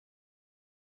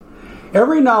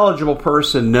Every knowledgeable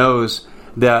person knows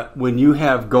that when you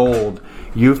have gold,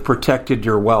 you've protected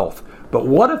your wealth. But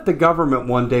what if the government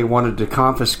one day wanted to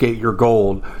confiscate your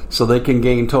gold so they can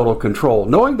gain total control,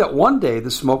 knowing that one day the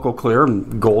smoke will clear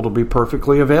and gold will be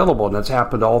perfectly available, and that's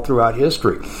happened all throughout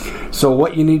history. So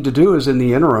what you need to do is, in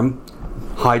the interim,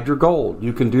 hide your gold.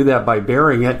 You can do that by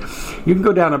burying it. You can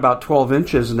go down about 12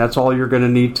 inches, and that's all you're going to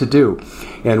need to do.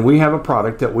 And we have a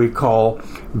product that we call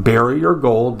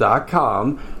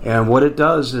buryyourgold.com, and what it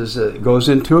does is it goes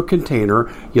into a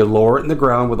container. You lower it in the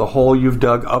ground with a hole you've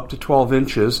dug up to 12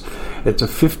 inches. It's a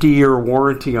 50-year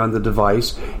warranty on the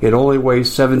device. It only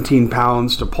weighs 17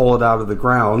 pounds to pull it out of the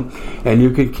ground, and you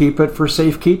can keep it for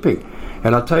safekeeping.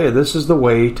 And I'll tell you, this is the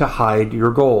way to hide your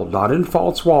gold, not in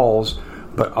false walls,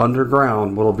 but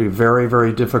underground. Will be very,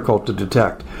 very difficult to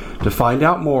detect. To find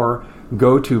out more,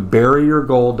 go to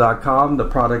buryyourgold.com. The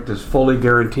product is fully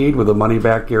guaranteed with a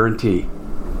money-back guarantee.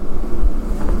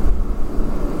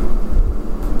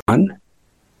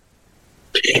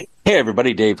 Hey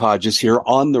everybody, Dave Hodges here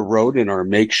on the road in our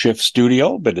makeshift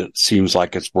studio, but it seems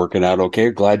like it's working out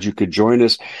okay. Glad you could join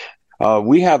us.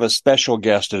 We have a special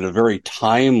guest and a very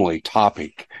timely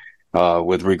topic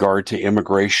with regard to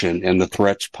immigration and the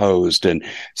threats posed. And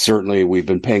certainly we've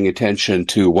been paying attention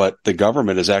to what the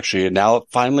government is actually now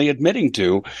finally admitting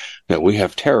to, that we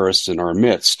have terrorists in our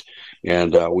midst.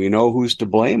 And we know who's to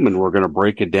blame, and we're going to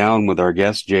break it down with our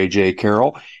guest, J.J.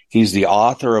 Carroll. He's the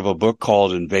author of a book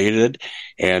called Invaded,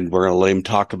 and we're going to let him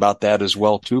talk about that as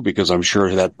well, too, because I'm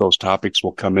sure that those topics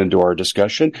will come into our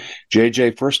discussion.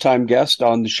 J.J., first-time guest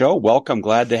on the show. Welcome.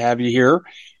 Glad to have you here.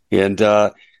 And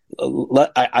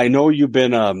I know you've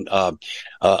been a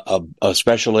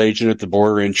special agent at the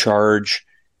border in charge,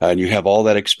 and you have all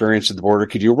that experience at the border.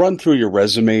 Could you run through your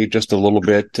resume just a little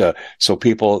bit so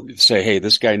people say, hey,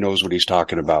 this guy knows what he's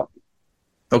talking about?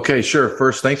 Okay, sure.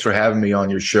 First, thanks for having me on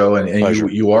your show.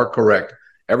 And you are correct.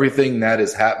 Everything that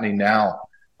is happening now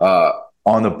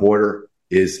on the border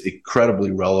is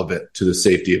incredibly relevant to the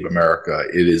safety of America.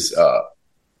 It is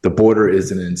the border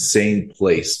is an insane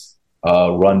place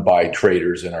run by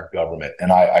traitors in our government.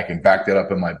 And I can back that up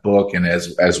in my book and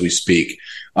as we speak.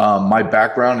 My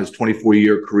background is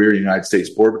 24-year career in the United States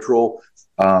Border Patrol.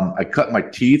 I cut my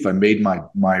teeth. I made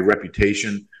my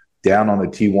reputation down on the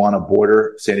Tijuana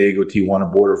border, San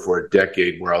Diego-Tijuana border for a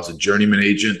decade, where I was a journeyman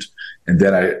agent. And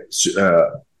then I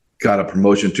got a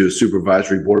promotion to a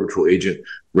supervisory Border Patrol agent,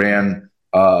 ran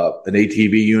an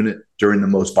ATV unit during the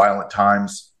most violent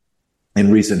times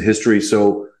in recent history.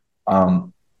 So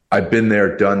I've been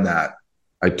there, done that.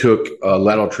 I took a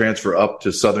lateral transfer up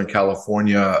to Southern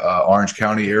California, Orange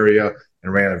County area,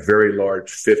 and ran a very large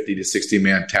 50 to 60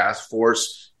 man task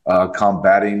force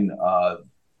combating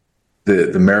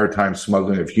the maritime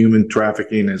smuggling of human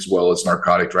trafficking as well as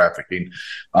narcotic trafficking.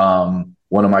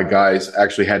 One of my guys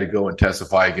actually had to go and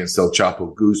testify against El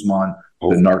Chapo Guzman,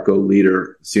 the narco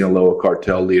leader, Sinaloa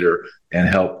cartel leader, and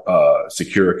help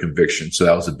secure a conviction. So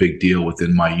that was a big deal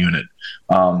within my unit.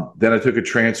 Then I took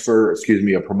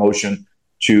a promotion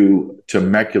to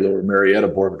Temecula or Marietta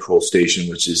Border Patrol Station,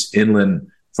 which is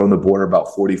inland from the border,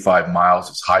 about 45 miles.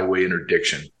 It's highway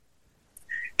interdiction.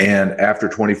 And after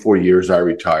 24 years, I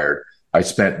retired. I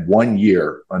spent 1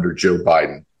 year under Joe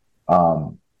Biden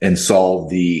and saw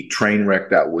the train wreck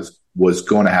that was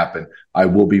going to happen. I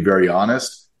will be very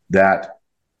honest that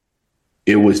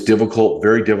it was difficult,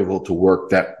 very difficult to work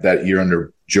that year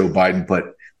under Joe Biden.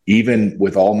 But even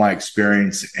with all my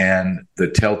experience and the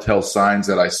telltale signs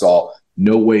that I saw,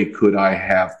 no way could I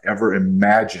have ever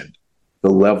imagined the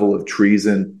level of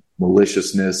treason,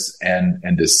 maliciousness, and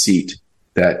deceit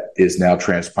that is now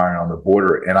transpiring on the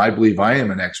border. And I believe I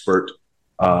am an expert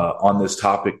on this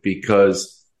topic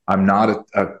because I'm not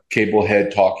a cable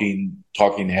head talking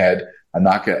head. I'm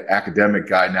not an academic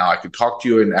guy. Now, I could talk to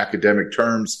you in academic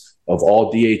terms of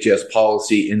all DHS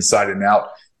policy inside and out,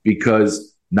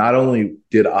 because not only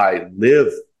did I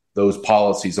live those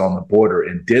policies on the border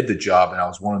and did the job, and I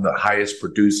was one of the highest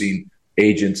producing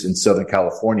agents in Southern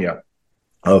California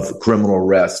of criminal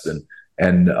arrests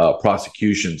and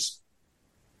prosecutions,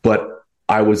 but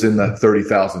I was in the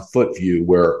 30,000 foot view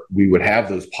where we would have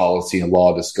those policy and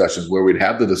law discussions, where we'd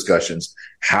have the discussions.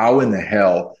 How in the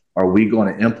hell are we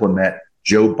going to implement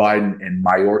Joe Biden and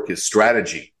Mayorkas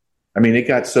strategy? I mean, it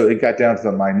got down to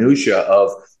the minutia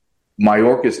of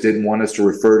Mayorkas didn't want us to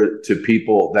refer to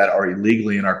people that are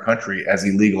illegally in our country as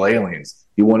illegal aliens.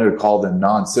 He wanted to call them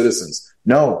non-citizens.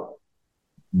 No,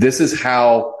 this is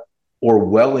how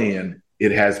Orwellian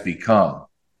it has become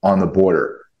on the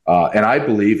border. And I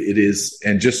believe it is,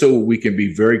 and just so we can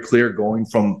be very clear going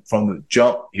from the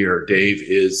jump here, Dave,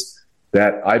 is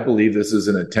that I believe this is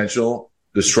an intentional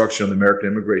destruction of the American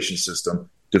immigration system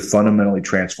to fundamentally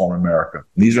transform America.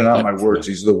 And these are not my words.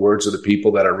 These are the words of the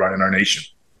people that are running our nation.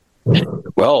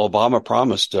 Well, Obama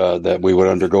promised that we would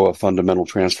undergo a fundamental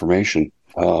transformation.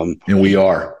 And we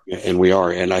are.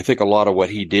 And I think a lot of what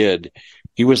he did,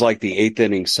 he was like the eighth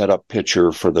inning setup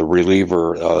pitcher for the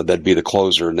reliever. That'd be the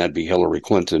closer, and that'd be Hillary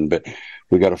Clinton. But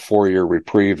we got a 4-year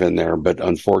reprieve in there. But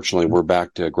unfortunately, we're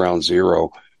back to ground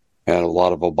zero. And a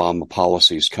lot of Obama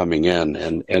policies coming in.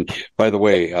 And by the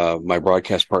way, my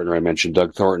broadcast partner I mentioned,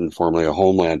 Doug Thornton, formerly of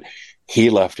Homeland, he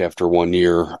left after 1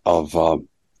 year of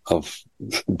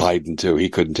Biden too. He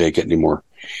couldn't take it anymore.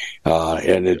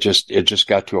 And it just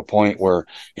got to a point where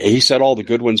he said all the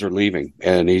good ones are leaving.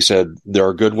 And he said there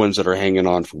are good ones that are hanging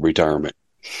on for retirement.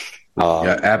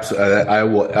 Yeah,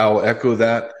 absolutely. I'll echo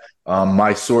that.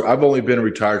 I've only been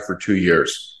retired for 2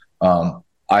 years.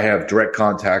 I have direct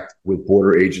contact with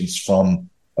border agents from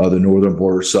the northern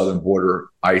border, southern border,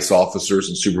 ICE officers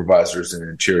and supervisors in the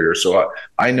interior. So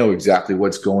I know exactly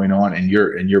what's going on, and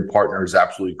your partner is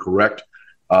absolutely correct.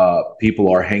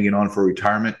 People are hanging on for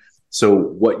retirement. So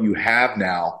what you have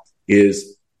now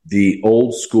is the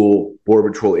old school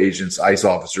Border Patrol agents, ICE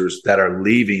officers that are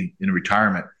leaving in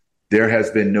retirement. There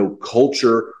has been no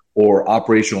culture or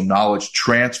operational knowledge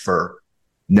transfer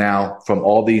now from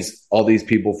all these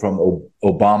people from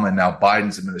Obama and now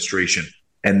Biden's administration,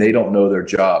 and they don't know their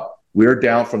job. We're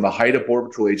down from the height of Border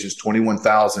Patrol agents,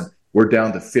 21,000. We're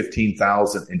down to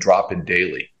 15,000 and dropping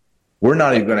daily. We're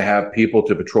not even going to have people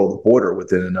to patrol the border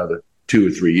within another 2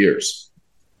 or 3 years.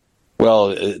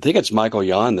 Well, I think it's Michael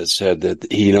Yon that said that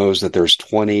he knows that there's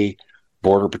 20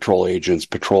 Border Patrol agents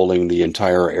patrolling the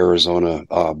entire Arizona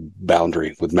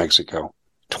boundary with Mexico.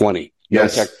 20.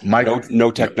 Yes.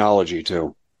 No technology,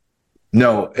 too.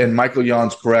 No, and Michael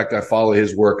Yon's correct. I follow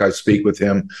his work. I spoke with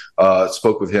him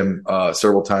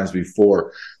several times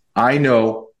before. I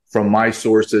know from my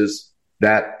sources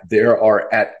that there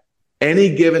are at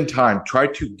any given time, try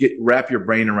to wrap your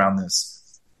brain around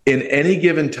this. In any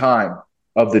given time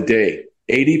of the day,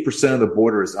 80% of the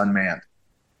border is unmanned.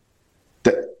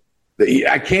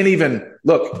 I can't even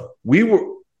look.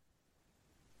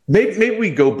 Maybe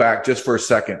we go back just for a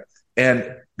second,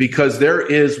 and because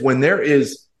when there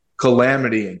is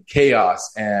calamity and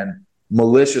chaos and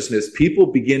maliciousness, people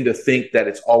begin to think that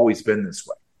it's always been this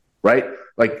way, right?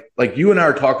 Like you and I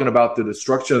are talking about the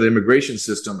destruction of the immigration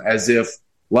system as if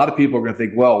a lot of people are going to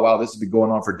think, well, wow, this has been going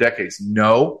on for decades.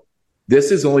 No, this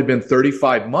has only been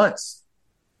 35 months.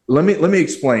 Let me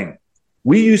explain.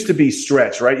 We used to be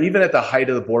stretched, right? Even at the height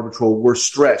of the Border Patrol, we're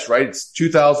stretched, right? It's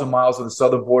 2,000 miles on the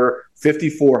southern border,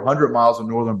 5,400 miles on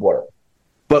the northern border.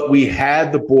 But we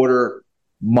had the border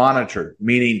monitored,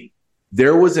 meaning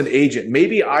there was an agent.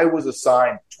 Maybe I was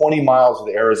assigned 20 miles of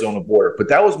the Arizona border, but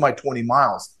that was my 20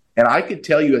 miles. And I could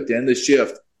tell you at the end of the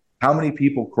shift how many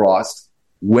people crossed,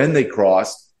 when they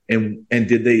crossed, and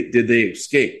did they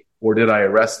escape, or did I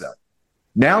arrest them?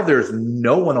 Now there's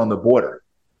no one on the border.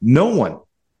 No one.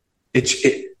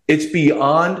 It's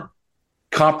beyond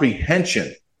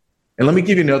comprehension. And let me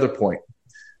give you another point.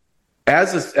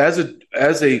 As a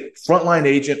frontline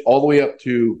agent all the way up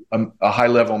to a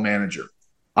high-level manager,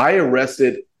 I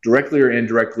arrested, directly or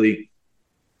indirectly,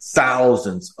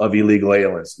 thousands of illegal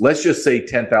aliens. Let's just say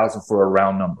 10,000 for a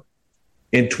round number.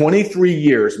 In 23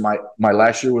 years, my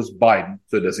last year was Biden,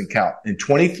 so it doesn't count. In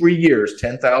 23 years,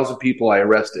 10,000 people I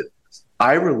arrested.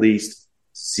 I released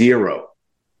zero.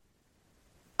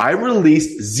 I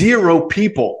released 0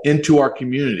 people into our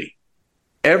community.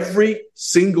 Every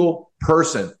single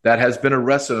person that has been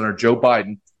arrested under Joe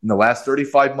Biden in the last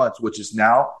 35 months, which is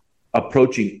now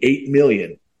approaching 8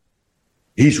 million,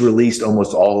 he's released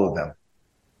almost all of them.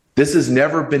 This has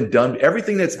never been done.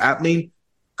 Everything that's happening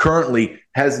currently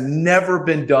has never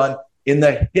been done in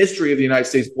the history of the United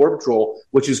States Border Patrol,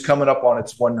 which is coming up on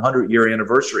its 100-year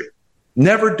anniversary.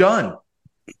 Never done.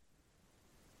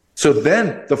 So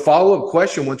then the follow-up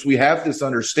question, once we have this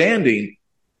understanding,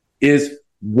 is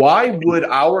why would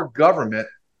our government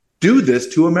do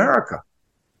this to America?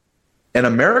 And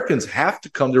Americans have to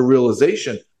come to the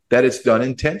realization that it's done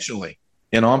intentionally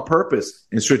and on purpose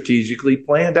and strategically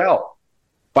planned out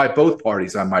by both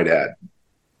parties, I might add.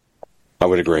 I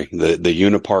would agree. The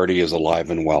uniparty is alive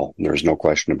and well. There's no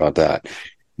question about that.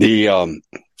 The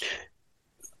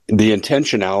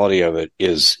intentionality of it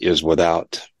is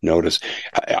without notice.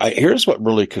 Here's what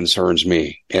really concerns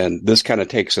me, and this kind of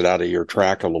takes it out of your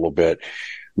track a little bit.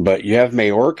 But you have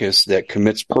Mayorkas that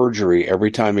commits perjury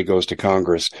every time he goes to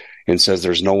Congress and says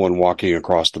there's no one walking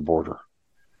across the border.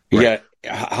 Right. Yet,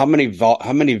 how many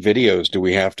videos do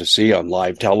we have to see on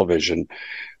live television,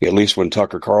 at least when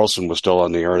Tucker Carlson was still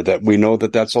on the air, that we know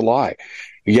that that's a lie?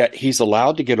 Yet he's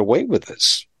allowed to get away with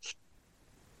this.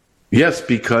 Yes,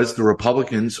 because the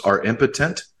Republicans are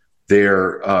impotent.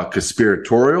 They're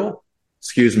conspiratorial.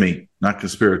 Excuse me, not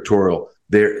conspiratorial.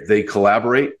 They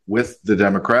collaborate with the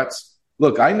Democrats.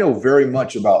 Look, I know very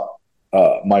much about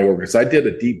Mayorkas. I did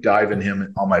a deep dive in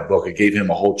him on my book. I gave him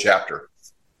a whole chapter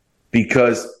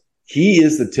because he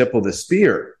is the tip of the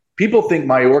spear. People think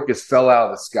Mayorkas fell out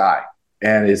of the sky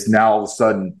and is now all of a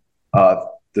sudden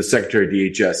the Secretary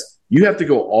of DHS. You have to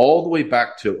go all the way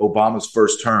back to Obama's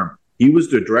first term. He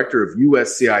was the director of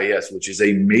USCIS, which is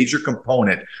a major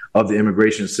component of the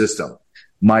immigration system.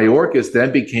 Mayorkas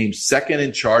then became second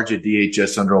in charge of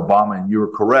DHS under Obama, and you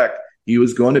were correct. He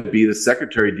was going to be the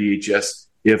Secretary of DHS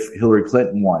if Hillary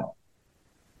Clinton won.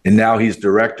 And now he's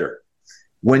director.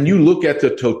 When you look at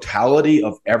the totality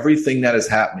of everything that is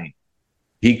happening,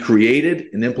 he created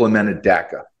and implemented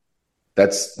DACA.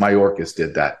 That's Mayorkas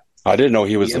did that. I didn't know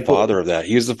he was the father of that.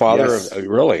 He's the father of,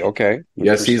 really? Okay.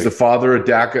 Yes, he's the father of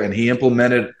DACA, and he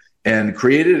implemented and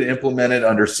created and implemented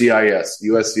under CIS,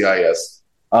 USCIS.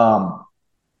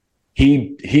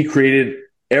 He created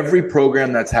every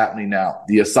program that's happening now.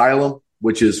 The asylum,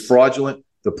 which is fraudulent,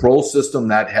 the parole system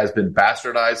that has been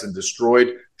bastardized and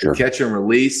destroyed, the catch and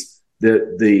release,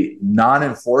 the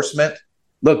non-enforcement.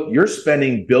 Look, you're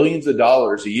spending billions of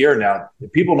dollars a year now.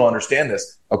 People don't understand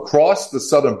this. Across the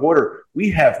southern border,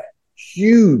 we have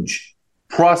huge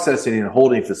processing and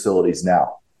holding facilities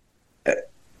now.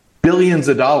 Billions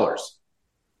of dollars.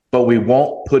 But we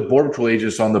won't put Border Patrol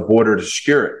agents on the border to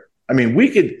secure it. I mean,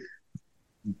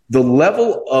 the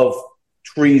level of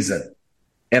treason,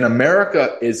 and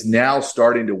America is now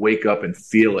starting to wake up and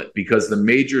feel it because the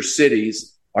major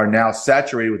cities are now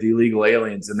saturated with illegal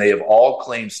aliens, and they have all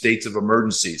claimed states of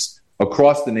emergencies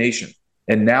across the nation.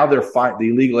 And now the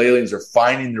illegal aliens are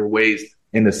finding their ways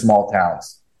into small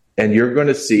towns. And you're going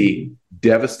to see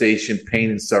devastation, pain,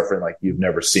 and suffering like you've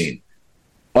never seen.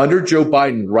 Under Joe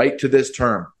Biden, right to this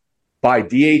term, by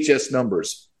DHS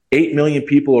numbers, 8 million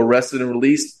people arrested and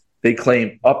released. They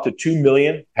claim up to 2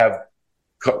 million have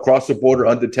crossed the border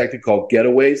undetected, called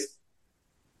getaways.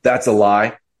 That's a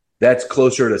lie. That's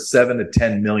closer to 7 to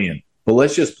 10 million. But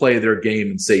let's just play their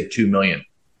game and say 2 million.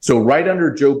 So right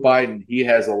under Joe Biden, he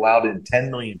has allowed in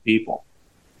 10 million people.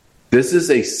 This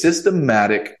is a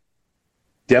systematic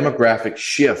demographic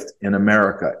shift in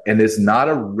America. And it's not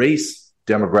a race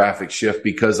demographic shift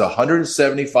because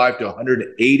 175 to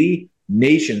 180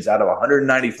 nations out of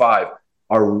 195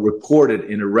 are recorded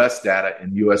in arrest data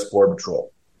in U.S. Border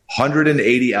Patrol.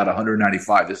 180 out of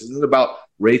 195. This isn't about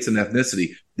race and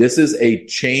ethnicity. This is a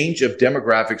change of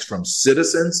demographics from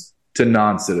citizens to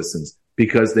non-citizens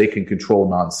because they can control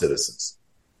non-citizens.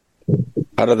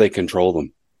 How do they control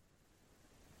them?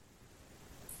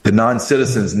 The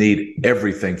non-citizens need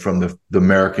everything from the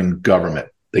American government.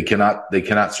 They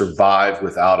cannot survive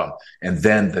without them. And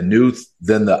then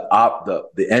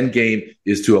the end game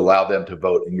is to allow them to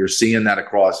vote. And you're seeing that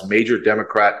across major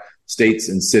Democrat states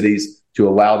and cities to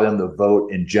allow them to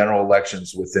vote in general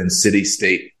elections within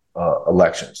city-state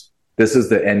elections. This is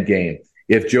the end game.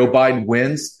 If Joe Biden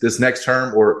wins this next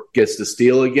term or gets to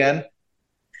steal again,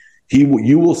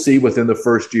 you will see within the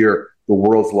first year the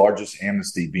world's largest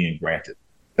amnesty being granted.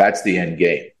 That's the end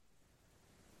game.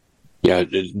 Yeah.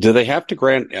 Do they have to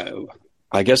grant?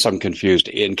 I guess I'm confused.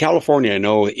 In California, I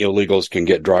know illegals can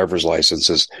get driver's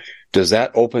licenses. Does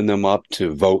that open them up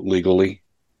to vote legally?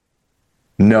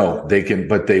 No, they can,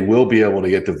 but they will be able to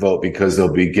get to vote because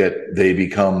they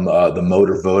become the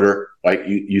motor voter. Like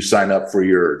you sign up for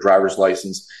your driver's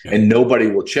license and nobody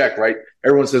will check, right?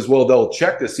 Everyone says, well, they'll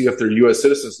check to see if they're U.S.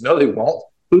 citizens. No, they won't.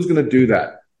 Who's going to do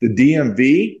that? The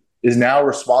DMV is now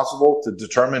responsible to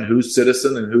determine who's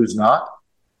citizen and who's not.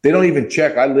 They don't even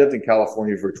check. I lived in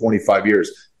California for 25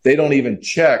 years. They don't even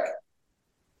check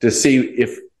to see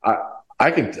if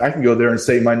I can go there and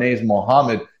say, my name's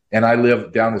Mohammed and I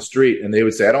live down the street. And they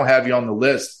would say, I don't have you on the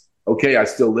list. Okay, I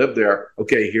still live there.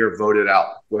 Okay, here, vote it out.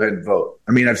 Go ahead and vote.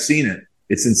 I mean, I've seen it.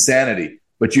 It's insanity.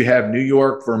 But you have New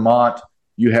York, Vermont,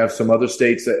 you have some other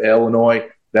states, Illinois,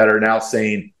 that are now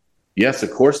saying, yes,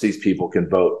 of course these people can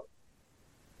vote.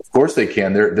 Of course they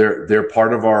can. They're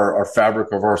part of our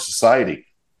fabric of our society.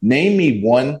 Name me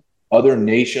one other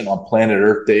nation on planet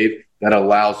Earth, Dave, that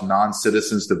allows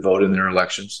non-citizens to vote in their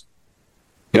elections.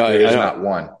 Yeah, there is not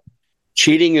one.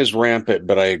 Cheating is rampant,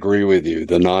 but I agree with you.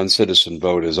 The non-citizen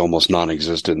vote is almost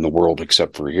non-existent in the world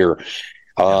except for here.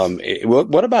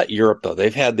 What about Europe, though?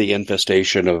 They've had the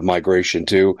infestation of migration,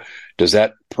 too. Does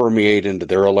that permeate into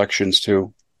their elections,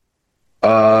 too?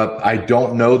 I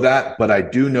don't know that, but I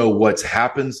do know what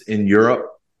happens in Europe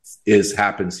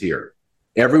happens here.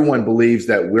 Everyone believes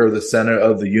that we're the center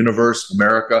of the universe,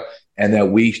 America, and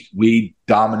that we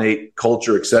dominate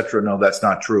culture, etc. No, that's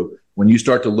not true. When you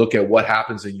start to look at what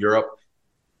happens in Europe,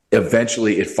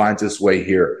 eventually it finds its way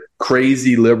here.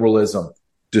 Crazy liberalism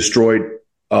destroyed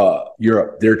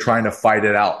Europe. They're trying to fight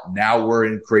it out. Now we're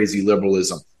in crazy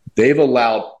liberalism. They've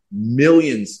allowed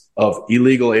millions of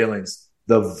illegal aliens,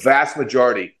 the vast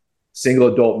majority single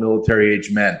adult military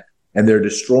age men, and they're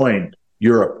destroying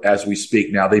Europe as we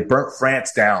speak now. They burnt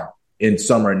France down in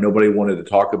summer and nobody wanted to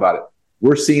talk about it.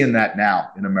 We're seeing that now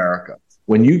in America.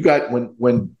 When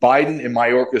Biden and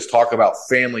Mayorkas talk about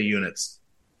family units,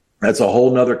 that's a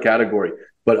whole nother category.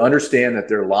 But understand that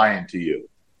they're lying to you.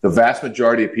 The vast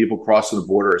majority of people crossing the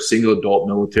border are single adult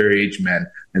military age men,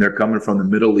 and they're coming from the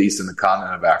Middle East and the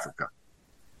continent of Africa.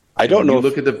 I don't know.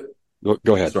 Look at the.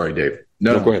 Go ahead. Sorry, Dave.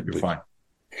 No, go ahead. You're fine.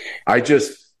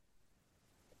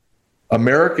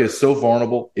 America is so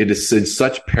vulnerable. It is in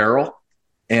such peril.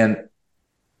 And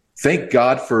thank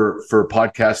God for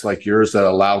podcasts like yours that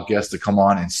allow guests to come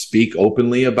on and speak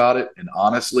openly about it and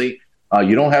honestly.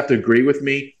 You don't have to agree with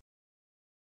me.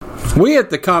 We at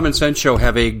the Common Sense Show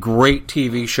have a great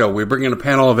TV show. We bring in a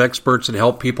panel of experts and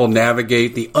help people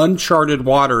navigate the uncharted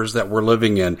waters that we're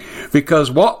living in.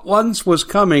 Because what once was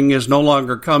coming is no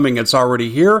longer coming. It's already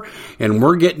here, and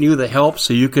we're getting you the help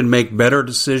so you can make better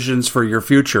decisions for your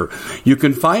future. You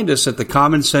can find us at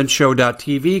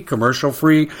thecommonsenseshow.tv,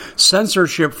 commercial-free,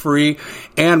 censorship-free,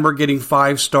 and we're getting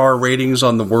 5-star ratings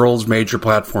on the world's major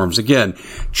platforms. Again,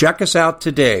 check us out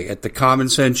today at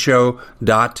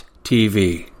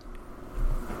thecommonsenseshow.tv.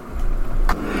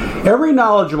 Every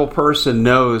knowledgeable person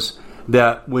knows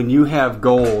that when you have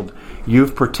gold,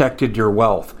 you've protected your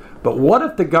wealth. But what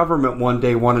if the government one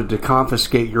day wanted to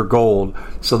confiscate your gold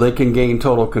so they can gain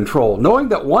total control, knowing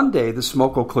that one day the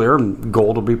smoke will clear and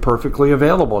gold will be perfectly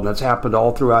available, and that's happened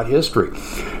all throughout history.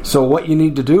 So what you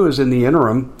need to do is, in the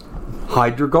interim,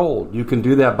 hide your gold. You can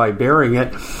do that by burying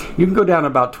it. You can go down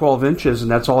about 12 inches, and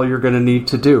that's all you're going to need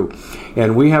to do.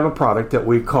 And we have a product that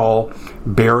we call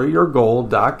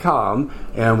buryyourgold.com,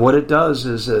 and what it does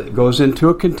is it goes into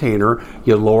a container.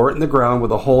 You lower it in the ground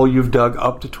with a hole you've dug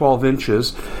up to 12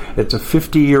 inches. It's a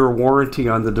 50-year warranty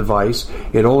on the device.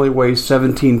 It only weighs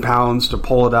 17 pounds to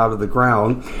pull it out of the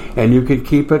ground, and you can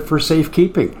keep it for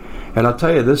safekeeping. And I'll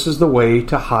tell you, this is the way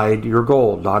to hide your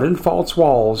gold, not in false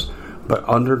walls, but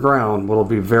underground. Will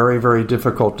be very, very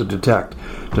difficult to detect.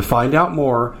 To find out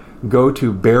more, go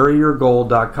to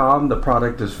buryyourgold.com. The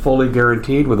product is fully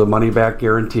guaranteed with a money-back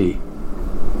guarantee.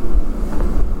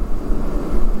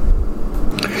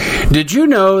 Did you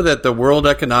know that the World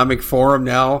Economic Forum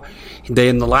now,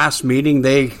 in the last meeting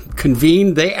they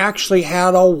convened, they actually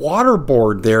had a water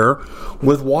board there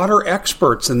with water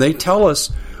experts, and they tell us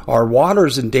our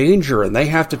water's in danger and they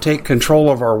have to take control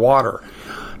of our water.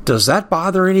 Does that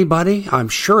bother anybody? I'm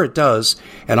sure it does.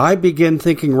 And I begin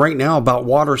thinking right now about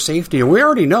water safety. And we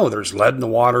already know there's lead in the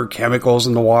water, chemicals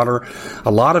in the water.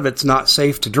 A lot of it's not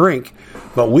safe to drink.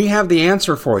 But we have the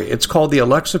answer for you. It's called the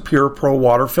Alexa Pure Pro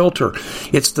Water Filter.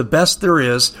 It's the best there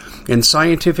is, and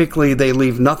scientifically they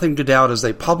leave nothing to doubt as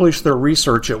they publish their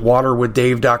research at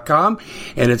waterwithdave.com,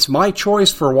 and it's my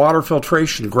choice for water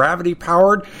filtration. Gravity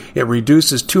powered, it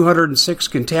reduces 206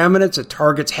 contaminants, it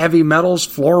targets heavy metals,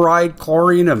 fluoride,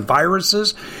 chlorine, and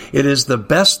viruses. It is the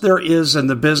best there is in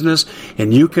the business,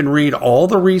 and you can read all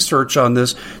the research on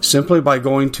this simply by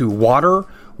going to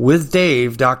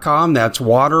waterwithdave.com. That's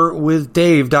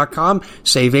waterwithdave.com.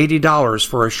 Save $80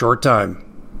 for a short time.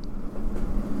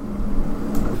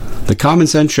 The Common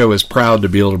Sense Show is proud to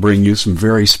be able to bring you some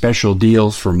very special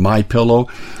deals from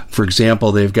MyPillow. For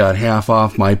example, they've got half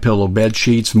off MyPillow bed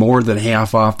sheets, more than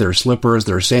half off their slippers,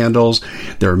 their sandals,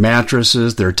 their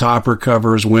mattresses, their topper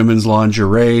covers, women's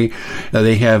lingerie.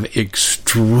 They have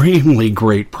extremely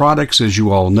great products, as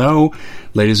you all know.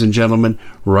 Ladies and gentlemen,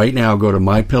 right now go to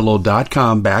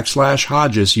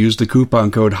mypillow.com/Hodges. Use the coupon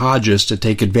code Hodges to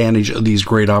take advantage of these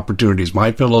great opportunities.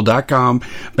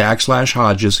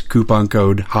 mypillow.com/Hodges, coupon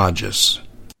code Hodges.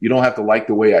 You don't have to like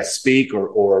the way I speak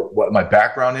or what my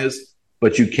background is,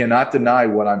 but you cannot deny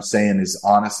what I'm saying is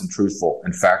honest and truthful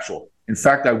and factual. In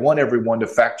fact, I want everyone to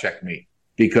fact check me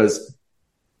because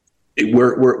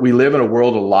we live in a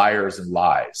world of liars and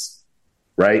lies,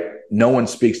 right? No one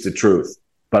speaks the truth.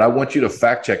 But I want you to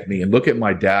fact check me and look at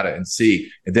my data and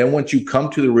see. And then once you come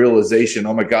to the realization,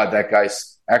 oh my God, that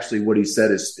guy's actually what he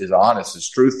said is honest, is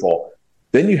truthful,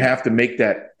 then you have to make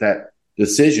that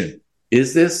decision.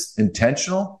 Is this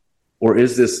intentional or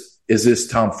is this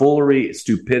tomfoolery,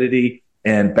 stupidity,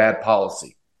 and bad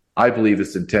policy? I believe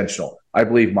it's intentional. I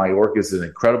believe Mayorkas is an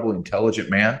incredibly intelligent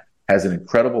man, has an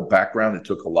incredible background that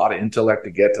took a lot of intellect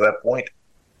to get to that point.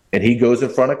 And he goes in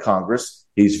front of Congress.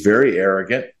 He's very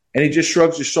arrogant. And he just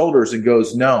shrugs his shoulders and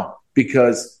goes, no,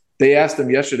 because they asked him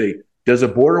yesterday, does a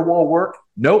border wall work?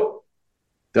 Nope.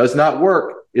 Does not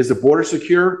work. Is the border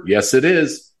secure? Yes, it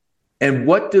is. And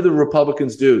what do the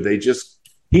Republicans do?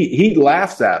 He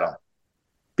laughs at them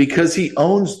because he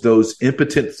owns those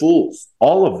impotent fools,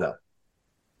 all of them.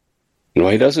 No,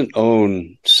 he doesn't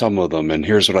own some of them. And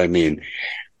here's what I mean.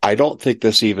 I don't think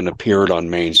this even appeared on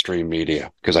mainstream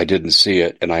media because I didn't see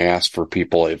it. And I asked for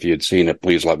people, if you'd seen it,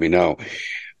 please let me know.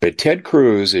 But Ted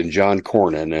Cruz and John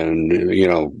Cornyn, and, you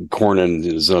know, Cornyn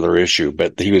is another issue,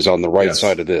 but he was on the right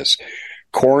side of this.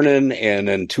 Cornyn and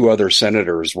then two other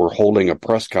senators were holding a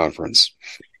press conference,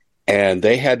 and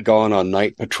they had gone on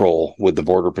night patrol with the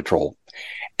Border Patrol.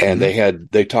 And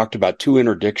they talked about two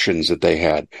interdictions that they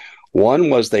had.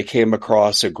 One was they came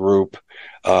across a group,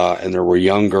 and there were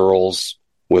young girls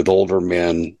with older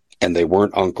men, and they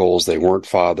weren't uncles, they weren't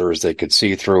fathers, they could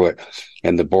see through it.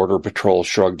 And the Border Patrol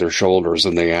shrugged their shoulders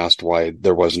and they asked why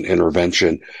there wasn't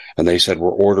intervention. And they said,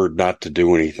 we're ordered not to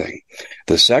do anything.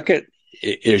 The second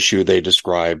issue they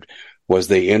described was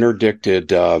they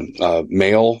interdicted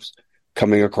males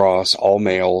coming across, all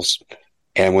males.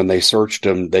 And when they searched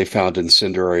them, they found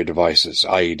incendiary devices,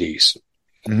 IEDs.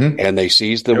 And they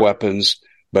seized the weapons,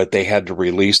 but they had to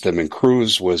release them. And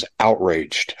Cruz was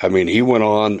outraged. I mean, he went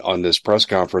on this press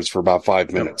conference for about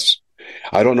 5 minutes.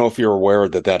 I don't know if you're aware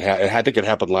that I think it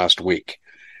happened last week.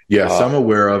 Yes, I'm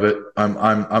aware of it.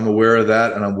 I'm aware of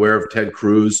that, and I'm aware of Ted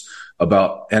Cruz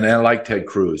and I like Ted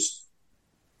Cruz.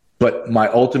 But my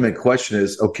ultimate question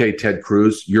is, okay, Ted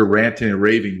Cruz, you're ranting and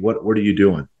raving. What are you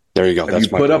doing? There you go. Have you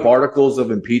put up articles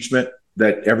of impeachment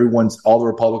that all the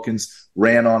Republicans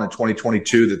ran on in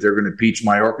 2022 that they're going to impeach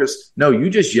Mayorkas? No, you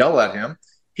just yell at him.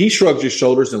 He shrugs his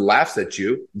shoulders and laughs at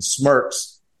you and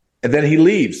smirks, and then he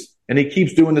leaves. And he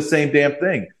keeps doing the same damn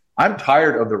thing. I'm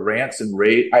tired of the rants and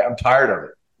rage. I'm tired of it.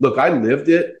 Look, I lived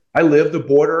it. I lived the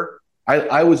border.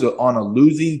 I was on a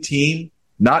losing team.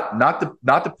 Not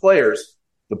the players.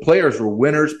 The players were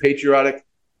winners, patriotic,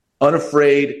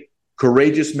 unafraid,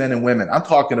 courageous men and women. I'm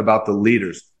talking about the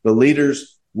leaders. The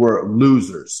leaders were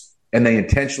losers, and they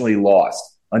intentionally lost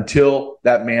until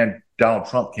that man Donald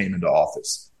Trump came into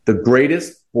office. The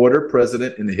greatest border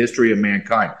president in the history of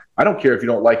mankind. I don't care if you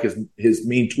don't like his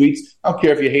mean tweets. I don't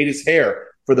care if you hate his hair.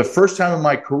 For the first time in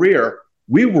my career,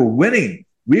 we were winning.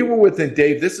 We were within,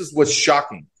 Dave, this is what's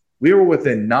shocking. We were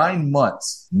within 9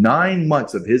 months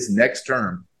of his next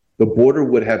term, the border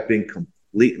would have been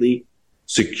completely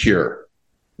secure.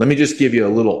 Let me just give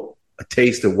you a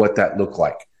taste of what that looked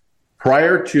like.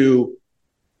 Prior to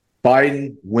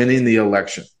Biden winning the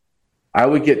election, I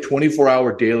would get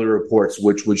 24-hour daily reports,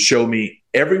 which would show me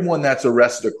everyone that's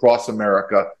arrested across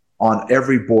America on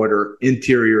every border,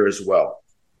 interior as well.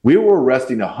 We were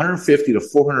arresting 150 to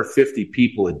 450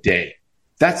 people a day.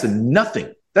 That's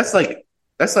nothing. That's like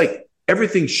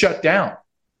everything shut down.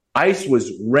 ICE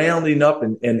was rounding up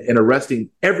and arresting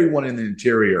everyone in the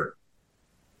interior.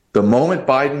 The moment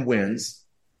Biden wins,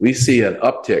 we see an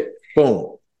uptick,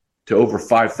 boom, to over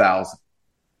 5,000.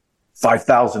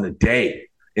 5,000 a day.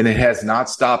 And it has not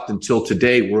stopped until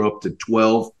today. We're up to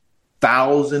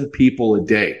 12,000 people a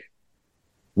day.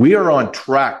 We are on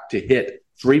track to hit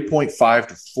 3.5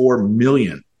 to 4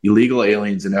 million illegal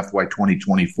aliens in FY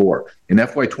 2024. In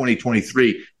FY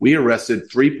 2023, we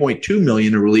arrested 3.2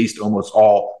 million and released almost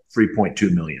all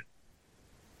 3.2 million.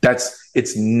 This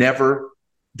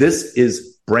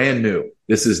is brand new.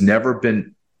 This has never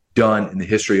been done in the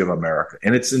history of America,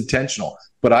 and it's intentional.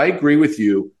 But I agree with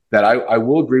you that I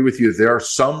will agree with you. There are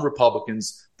some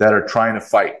Republicans that are trying to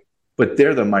fight, but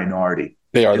they're the minority.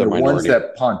 They are the ones minority.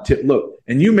 that look,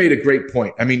 and you made a great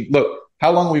point. I mean, look,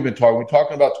 how long have we been talking? We're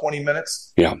talking about 20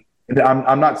 minutes. Yeah. And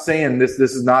I'm not saying this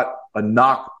is not a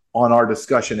knock on our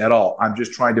discussion at all. I'm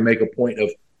just trying to make a point of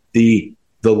the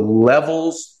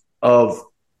levels of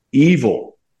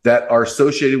evil that are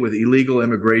associated with illegal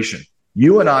immigration.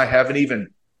 You and I haven't even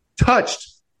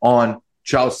touched on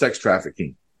child sex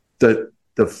trafficking, the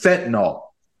fentanyl,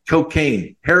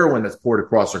 cocaine, heroin that's poured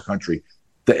across our country,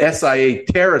 the SIA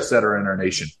terrorists that are in our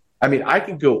nation. I mean, I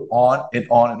could go on and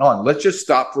on and on. Let's just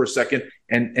stop for a second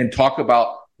and talk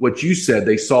about what you said.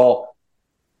 They saw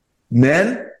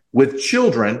men with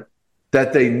children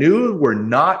that they knew were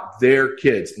not their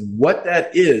kids. And what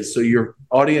that is, so your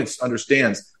audience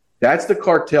understands, that's the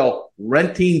cartel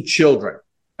renting children.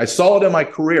 I saw it in my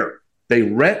career. They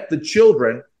rent the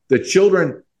children. The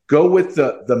children go with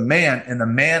the man, and the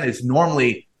man is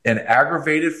normally an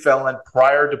aggravated felon,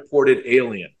 prior deported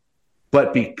alien.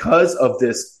 But because of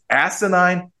this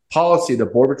asinine policy the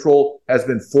Border Patrol has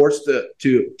been forced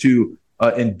to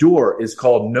endure, is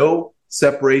called no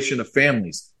separation of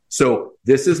families. So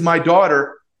this is my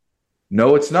daughter.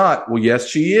 No, it's not. Well, yes,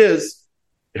 she is.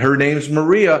 Her name's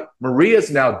Maria. Maria's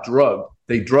now drugged.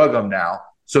 They drug them now.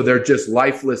 So they're just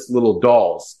lifeless little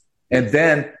dolls. And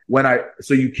then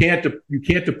so you can't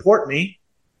deport me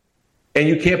and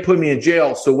you can't put me in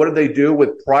jail. So what do they do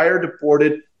with prior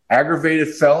deported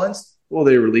aggravated felons? Well,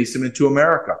 they release them into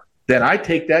America. Then I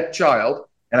take that child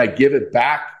and I give it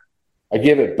back. I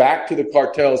give it back to the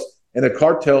cartels, and the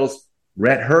cartels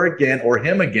rent her again or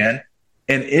him again.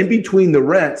 And in between the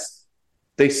rents,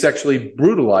 they sexually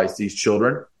brutalize these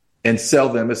children and sell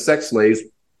them as sex slaves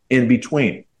in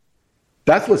between.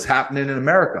 That's what's happening in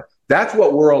America. That's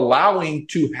what we're allowing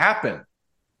to happen.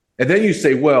 And then you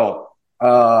say, well,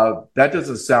 that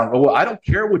doesn't sound, well, I don't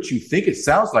care what you think it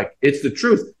sounds like. It's the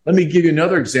truth. Let me give you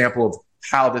another example of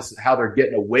how they're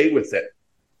getting away with it.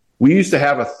 We used to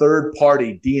have a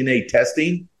third-party DNA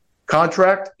testing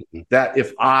contract that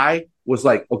if I was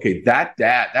like, okay,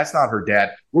 that's not her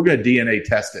dad, we're going to DNA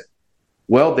test it.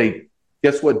 Well,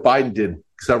 guess what Biden did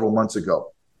several months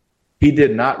ago? He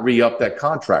did not re-up that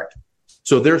contract.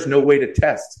 So there's no way to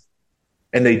test.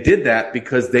 And they did that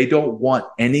because they don't want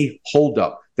any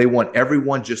holdup. They want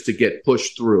everyone just to get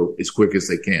pushed through as quick as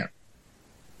they can.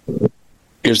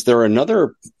 Is there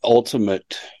another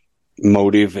ultimate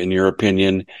motive, in your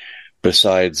opinion,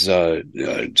 besides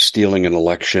stealing an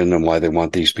election and why they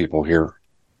want these people here?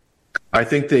 I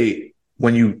think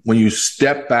when you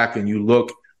step back and you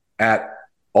look at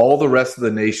all the rest of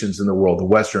the nations in the world, the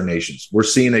Western nations, we're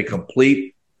seeing a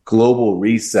complete global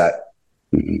reset.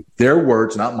 Mm-hmm. Their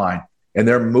words, not mine. And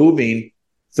they're moving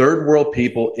third world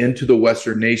people into the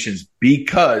Western nations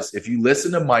because if you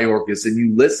listen to Mayorkas and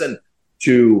you listen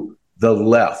to the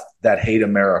left that hate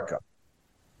America,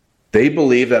 they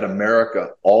believe that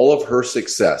America, all of her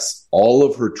success, all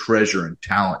of her treasure and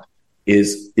talent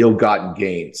is ill-gotten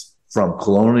gains from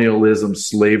colonialism,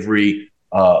 slavery,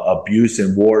 abuse,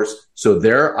 and wars. So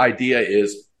their idea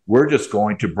is we're just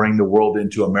going to bring the world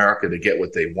into America to get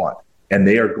what they want. And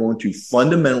they are going to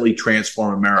fundamentally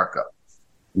transform America.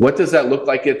 What does that look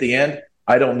like at the end?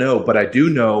 I don't know, but I do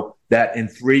know that in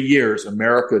 3 years,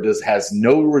 America has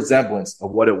no resemblance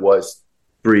of what it was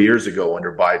 3 years ago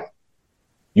under Biden.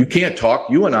 You can't talk,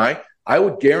 you and I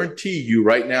would guarantee you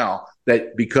right now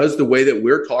that because the way that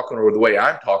we're talking or the way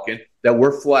I'm talking, that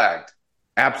we're flagged.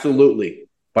 Absolutely.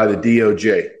 By the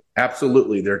DOJ.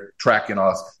 Absolutely. They're tracking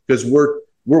us because we're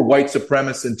white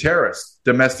supremacists and terrorists,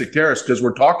 domestic terrorists, because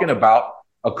we're talking about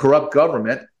a corrupt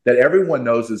government that everyone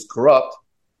knows is corrupt.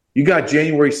 You got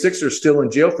January 6ers still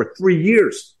in jail for 3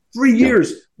 years. 3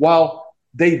 years while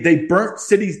they burnt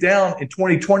cities down in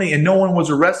 2020 and no one was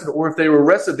arrested, or if they were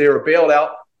arrested, they were bailed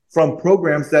out from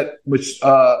programs that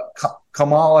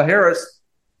Kamala Harris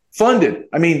funded.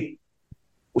 I mean,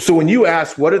 so when you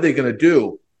ask, what are they going to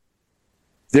do?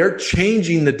 They're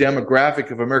changing the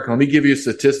demographic of America. Let me give you a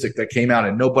statistic that came out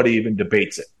and nobody even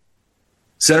debates it.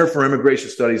 Center for Immigration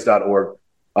Studies.org,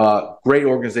 great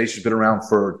organization, been around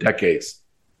for decades.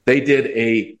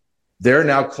 They're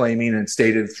now claiming and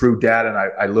stated through data, and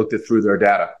I looked it through their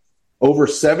data, over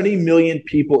 70 million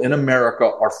people in America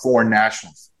are foreign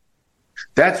nationals.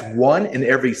 That's 1 in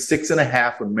every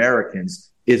 6.5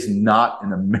 Americans is not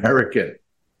an American.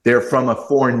 They're from a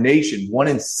foreign nation, 1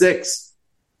 in 6.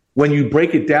 When you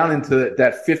break it down into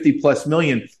that 50 plus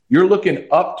million, you're looking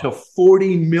up to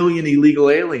 40 million illegal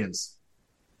aliens.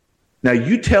 Now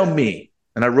you tell me,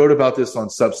 and I wrote about this on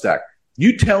Substack,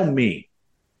 you tell me,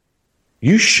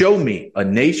 you show me a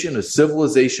nation, a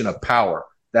civilization of power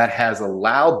that has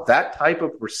allowed that type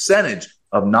of percentage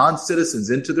of non-citizens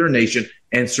into their nation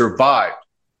and survived.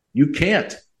 You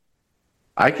can't.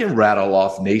 I can rattle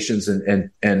off nations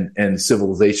and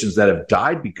civilizations that have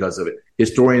died because of it.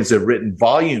 Historians have written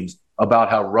volumes about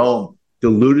how Rome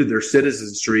diluted their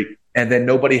citizenry and then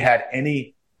nobody had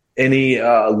any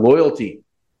loyalty.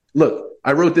 Look,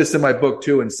 I wrote this in my book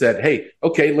too and said, hey,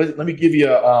 okay, let me give you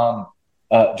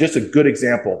just a good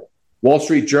example. Wall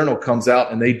Street Journal comes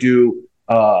out and they do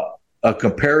a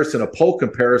comparison, a poll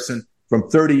comparison from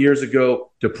 30 years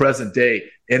ago to present day.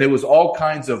 And it was all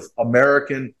kinds of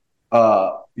American,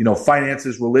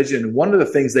 finances, religion. And one of the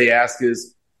things they ask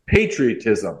is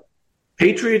patriotism.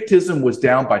 Patriotism was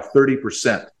down by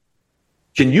 30%.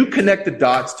 Can you connect the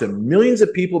dots to millions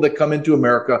of people that come into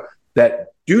America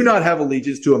that do not have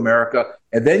allegiance to America,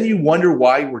 and then you wonder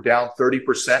why we're down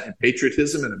 30% in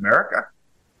patriotism in America?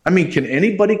 I mean, can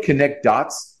anybody connect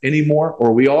dots anymore? Or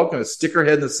are we all going to stick our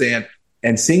head in the sand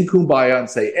and sing Kumbaya and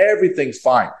say everything's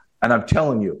fine? And I'm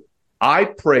telling you, I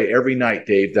pray every night,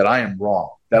 Dave, that I am wrong,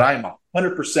 that I am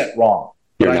 100% wrong,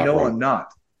 but I know I'm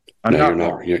not. I'm No, not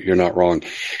wrong. You're not wrong.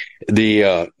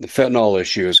 The fentanyl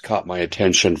issue has caught my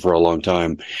attention for a long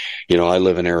time. I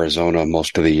live in Arizona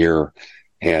most of the year,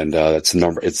 and it's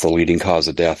the leading cause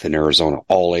of death in Arizona,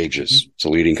 all ages. It's the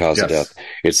leading cause of death.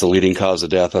 It's the leading cause of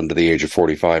death under the age of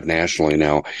 45 nationally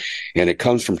now, and it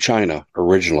comes from China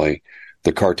originally.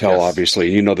 The cartel,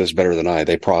 obviously, you know this better than I,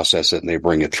 they process it and they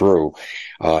bring it through,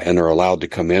 and they're allowed to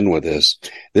come in with this.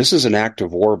 This is an act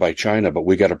of war by China, but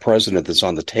we got a president that's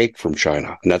on the take from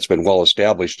China, and that's been well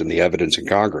established in the evidence in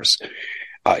Congress.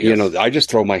 I just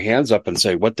throw my hands up and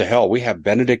say, what the hell? We have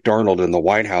Benedict Arnold in the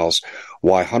White House.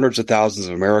 Why hundreds of thousands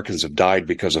of Americans have died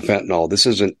because of fentanyl. This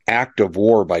is an act of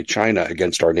war by China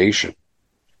against our nation.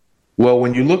 Well,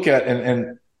 when you look at,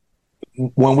 and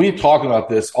when we talk about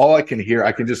this, all I can hear,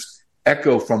 I can just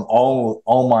echo from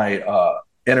all my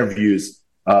interviews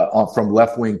from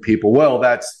left-wing people. Well,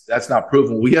 that's not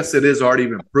proven. Well, yes, it is already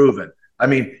been proven. I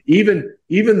mean, even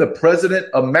the president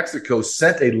of Mexico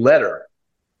sent a letter.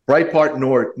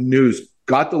 Breitbart News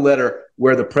got the letter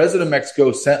where the president of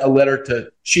Mexico sent a letter to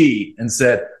Xi and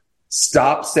said,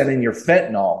 "Stop sending your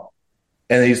fentanyl."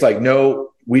 And he's like,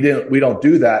 "No, we don't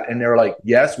do that." And they're like,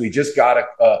 "Yes, we just got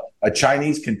a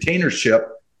Chinese container ship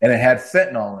and it had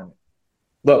fentanyl in it."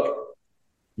 Look,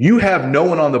 you have no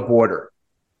one on the Border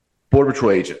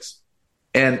Patrol agents.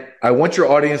 And I want your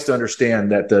audience to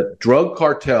understand that the drug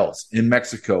cartels in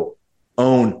Mexico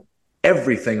own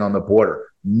everything on the border.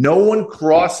 No one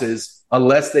crosses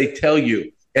unless they tell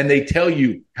you. And they tell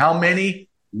you how many,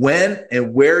 when,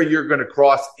 and where you're going to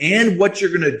cross and what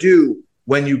you're going to do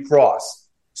when you cross.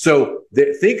 So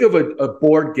think of a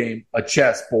board game, a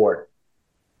chess board.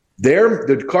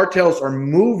 The cartels are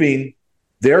moving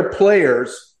their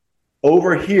players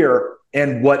over here,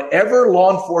 and whatever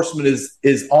law enforcement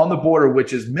is on the border,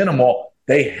 which is minimal,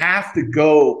 they have to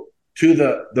go to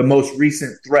the most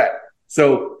recent threat.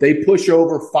 So they push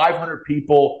over 500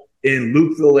 people in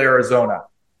Lukeville, Arizona.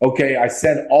 Okay, I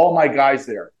send all my guys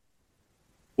there.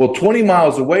 Well, 20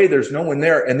 miles away, there's no one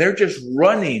there, and they're just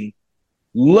running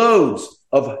loads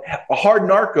of hard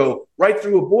narco right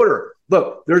through a border.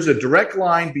 Look, there's a direct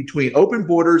line between open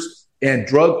borders and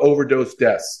drug overdose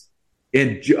deaths.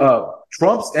 In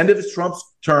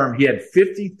Trump's term, he had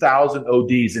 50,000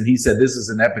 ODs, and he said, "This is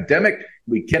an epidemic.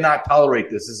 We cannot tolerate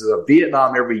this. This is a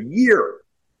Vietnam every year."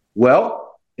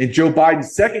 Well, in Joe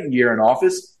Biden's second year in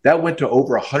office, that went to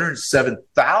over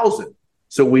 107,000.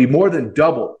 So we more than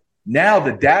doubled. Now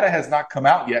the data has not come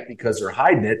out yet because they're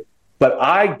hiding it. But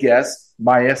I guess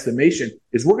my estimation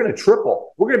is we're going to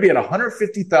triple. We're going to be at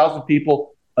 150,000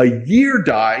 people a year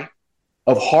die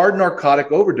of hard narcotic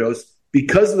overdose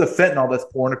because of the fentanyl that's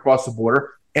pouring across the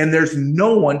border, and there's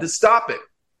no one to stop it.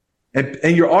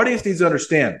 And your audience needs to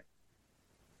understand,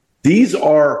 these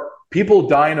are people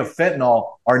dying of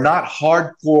fentanyl are not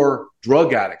hardcore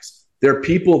drug addicts. They're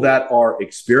people that are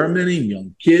experimenting,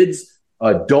 young kids,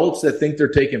 adults that think they're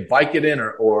taking Vicodin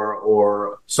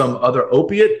or some other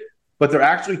opiate, but they're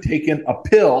actually taking a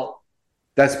pill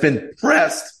that's been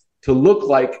pressed to look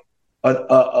like an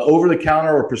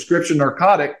over-the-counter or prescription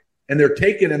narcotic, and they're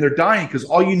taking and they're dying because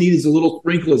all you need is a little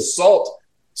sprinkle of salt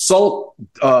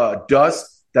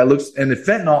dust that looks, and the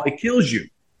fentanyl, it kills you.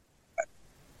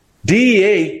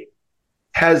 DEA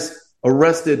has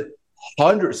arrested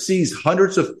seized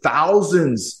hundreds of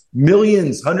thousands,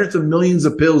 millions, hundreds of millions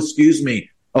of pills,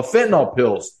 of fentanyl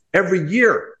pills every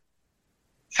year.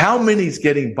 How many's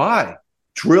getting by?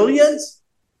 Trillions?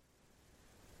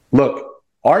 Look,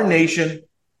 our nation,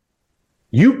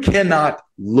 you cannot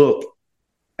look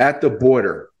at the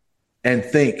border and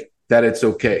think that it's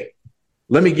okay.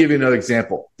 Let me give you another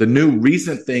example. The new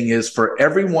recent thing is for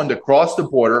everyone to cross the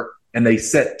border, and they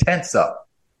set tents up.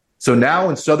 So now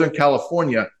in Southern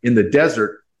California, in the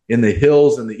desert, in the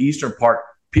hills, in the eastern part,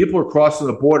 people are crossing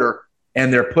the border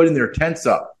and they're putting their tents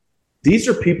up. These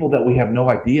are people that we have no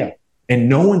idea. And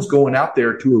no one's going out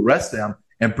there to arrest them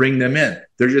and bring them in.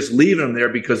 They're just leaving them there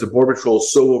because the Border Patrol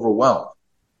is so overwhelmed.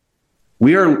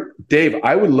 Dave,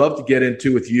 I would love to get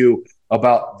into with you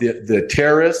about the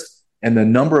terrorists and the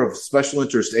number of special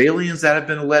interest aliens that have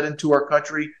been led into our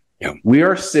country. Yeah. We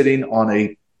are sitting on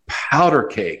a powder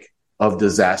cake of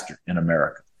disaster in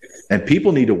America. And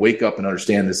people need to wake up and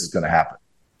understand this is going to happen.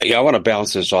 Yeah, I want to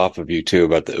bounce this off of you too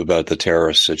about the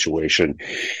terrorist situation.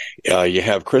 You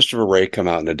have Christopher Wray come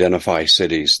out and identify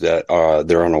cities that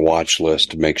they're on a watch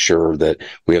list to make sure that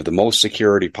we have the most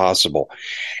security possible.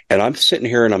 And I'm sitting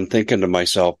here and I'm thinking to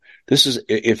myself,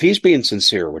 if he's being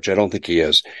sincere, which I don't think he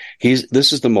is,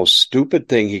 this is the most stupid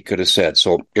thing he could have said.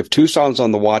 So if Tucson's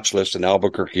on the watch list and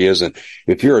Albuquerque isn't,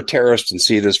 if you're a terrorist and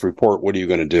see this report, what are you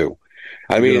going to do?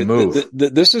 I mean,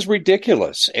 this is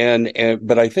ridiculous,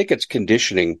 but I think it's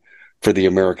conditioning for the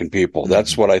American people.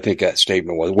 That's what I think that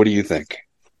statement was. What do you think?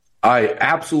 I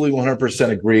absolutely 100%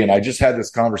 agree. And I just had this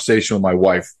conversation with my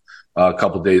wife a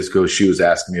couple of days ago. She was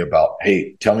asking me about,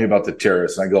 hey, tell me about the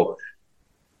terrorists. And I go,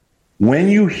 when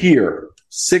you hear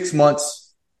 6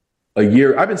 months, a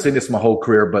year, I've been saying this my whole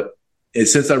career, but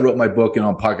since I wrote my book and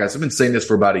on podcasts, I've been saying this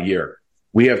for about a year.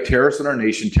 We have terrorists in our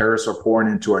nation. Terrorists are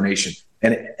pouring into our nation.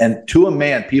 And to a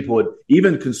man, people would,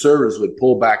 even conservatives would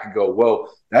pull back and go, whoa,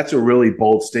 that's a really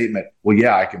bold statement. Well,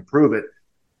 yeah, I can prove it.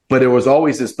 But there was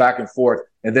always this back and forth.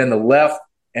 And then the left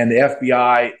and the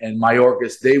FBI and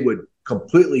Mayorkas, they would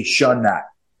completely shun that.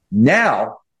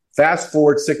 Now, fast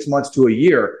forward 6 months to a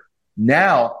year,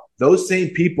 now those same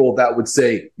people that would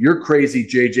say, you're crazy,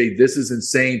 JJ, this is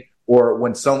insane, or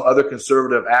when some other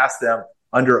conservative asked them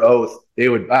under oath, they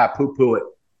would poo-poo it.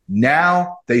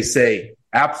 Now they say,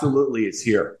 absolutely, it's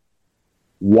here.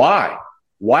 Why?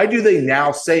 Why do they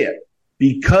now say it?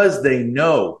 Because they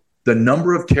know the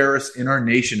number of terrorists in our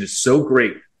nation is so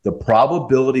great. The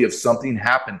probability of something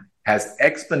happen has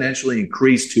exponentially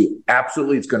increased to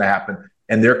absolutely it's going to happen.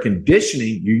 And they're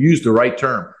conditioning, you used the right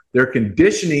term, they're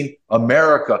conditioning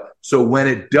America. So when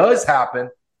it does happen,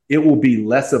 it will be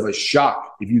less of a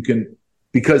shock if you can,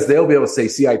 because they'll be able to say,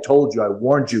 see, I told you, I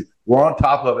warned you, we're on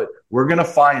top of it. We're going to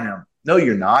find them. No,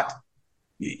 you're not.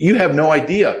 You have no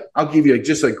idea. I'll give you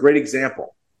just a great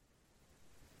example.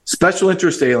 Special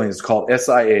interest aliens called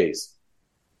SIAs.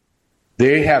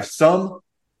 They have some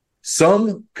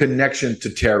connection to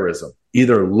terrorism,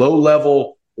 either low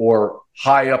level or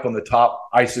high up on the top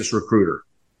ISIS recruiter.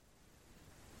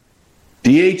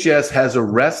 DHS has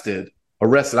arrested.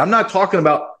 I'm not talking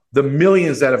about the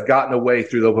millions that have gotten away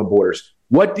through the open borders.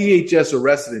 What DHS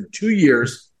arrested in 2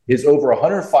 years is over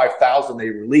 105,000. They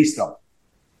released them.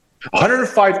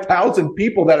 105,000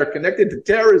 people that are connected to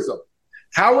terrorism.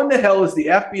 How in the hell is the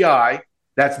FBI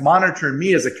that's monitoring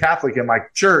me as a Catholic in my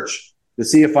church to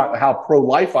see how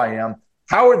pro-life I am,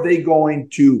 how are they going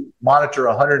to monitor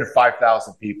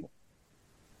 105,000 people?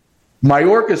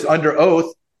 Mayorkas under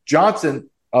oath,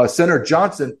 Senator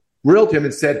Johnson grilled him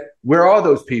and said, where are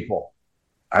those people?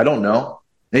 I don't know.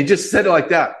 They just said it like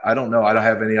that. I don't know. I don't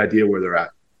have any idea where they're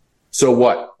at. So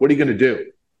what? What are you going to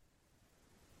do?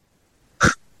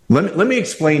 Let me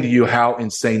explain to you how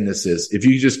insane this is. If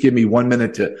you just give me 1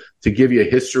 minute to give you a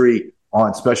history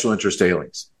on special interest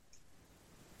aliens.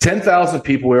 10,000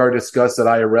 people we already discussed that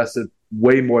I arrested,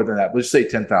 way more than that. Let's say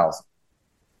 10,000.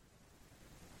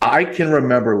 I can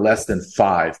remember less than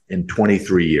 5 in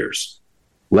 23 years.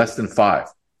 Less than 5.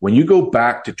 When you go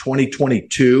back to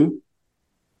 2022,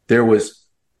 there was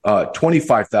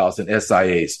 25,000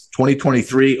 SIAs.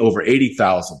 2023, over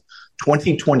 80,000.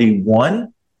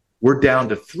 2021, we're down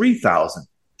to 3,000.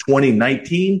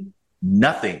 2019,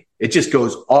 nothing. It just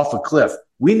goes off a cliff.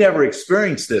 We never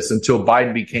experienced this until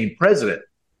Biden became president.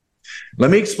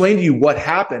 Let me explain to you what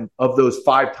happened of those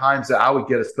 5 times that I would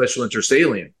get a special interest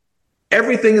alien.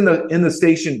 Everything in the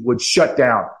station would shut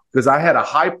down because I had a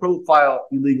high-profile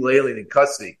illegal alien in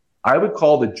custody. I would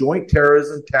call the Joint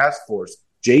Terrorism Task Force,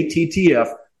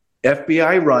 JTTF,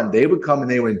 FBI run. They would come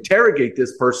and they would interrogate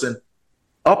this person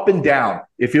up and down.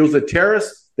 If he was a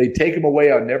terrorist, they'd take him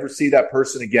away. I'd never see that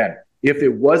person again. If it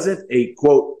wasn't a,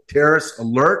 quote, terrorist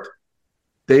alert,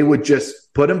 they would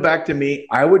just put him back to me.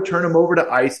 I would turn him over to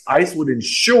ICE. ICE would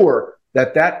ensure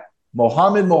that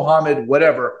Mohammed,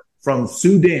 whatever, from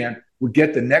Sudan would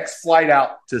get the next flight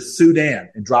out to Sudan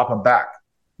and drop him back.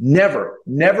 Never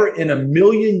in a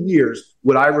million years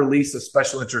would I release a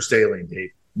special interest alien,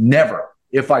 Dave. Never.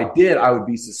 If I did, I would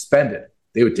be suspended.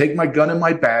 They would take my gun and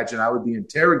my badge and I would be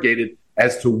interrogated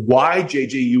as to why,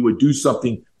 JJ, you would do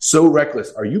something so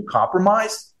reckless. Are you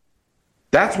compromised?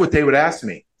 That's what they would ask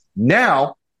me.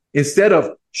 Now, instead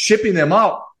of shipping them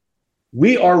up,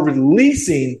 we are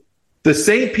releasing the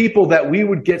same people that we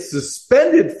would get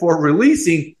suspended for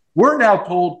releasing. We're now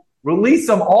told, release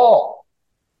them all.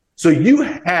 So you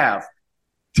have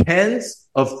tens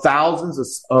of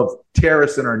thousands of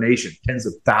terrorists in our nation, tens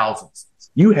of thousands.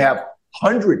 You have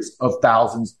hundreds of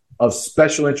thousands of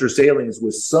special interest aliens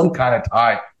with some kind of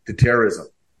tie to terrorism.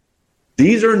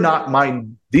 These are not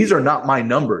my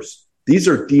numbers. These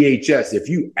are DHS. If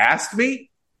you ask me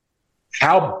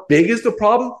how big is the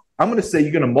problem, I'm going to say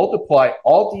you're going to multiply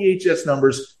all DHS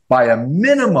numbers by a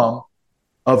minimum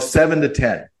of 7 to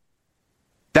 10.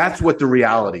 That's what the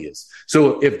reality is.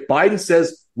 So if Biden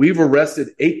says we've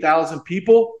arrested 8,000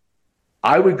 people,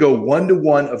 I would go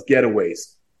 1-to-1 of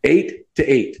getaways, 8 to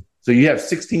 8. So you have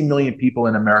 16 million people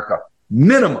in America,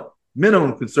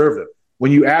 minimum conservative.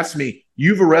 When you ask me,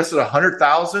 you've arrested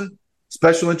 100,000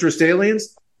 special interest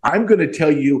aliens, I'm going to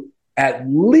tell you at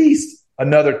least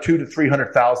another 200,000 to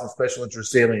 300,000 special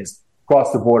interest aliens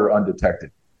cross the border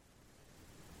undetected.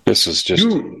 This is just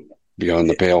beyond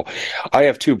the pale. I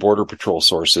have 2 Border Patrol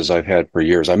sources I've had for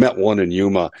years. I met one in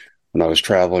Yuma when I was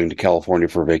traveling to California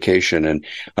for vacation, and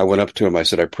I went up to him. I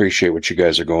said, I appreciate what you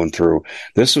guys are going through.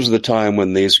 This was the time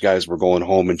when these guys were going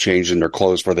home and changing their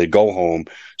clothes before they go home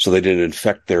so they didn't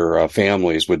infect their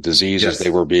families with diseases they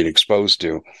were being exposed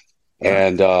to.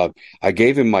 And I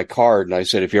gave him my card, and I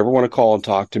said, if you ever want to call and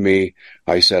talk to me,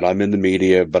 I said, I'm in the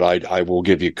media, but I will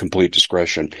give you complete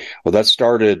discretion. Well, that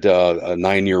started a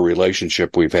 9-year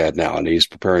relationship we've had now, and he's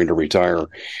preparing to retire.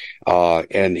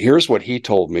 And here's what he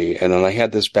told me, and then I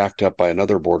had this backed up by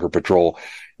another Border Patrol.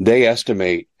 They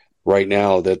estimate right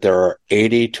now that there are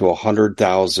 80 to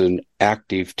 100,000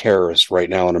 active terrorists right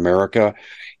now in America,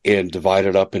 and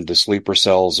divided up into sleeper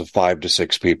cells of 5 to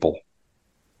 6 people.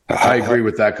 I agree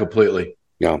with that completely.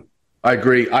 Yeah, I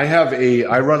agree. I have a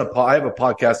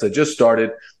podcast that just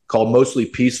started called Mostly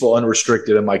Peaceful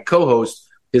Unrestricted, and my co-host,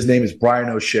 his name is Brian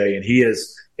O'Shea, and he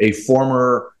is a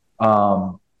former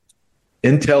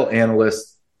intel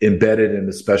analyst embedded in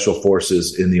the special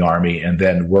forces in the Army, and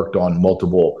then worked on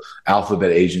multiple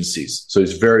alphabet agencies. So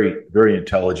he's very, very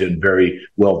intelligent, very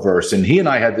well versed. And he and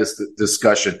I had this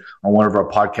discussion on one of our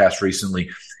podcasts recently,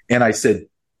 and I said,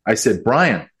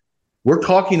 Brian, we're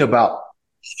talking about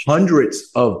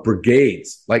hundreds of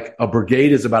brigades. Like a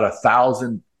brigade is about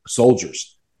 1,000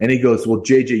 soldiers. And he goes, well,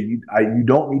 JJ, you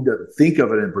don't need to think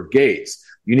of it in brigades.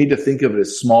 You need to think of it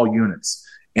as small units.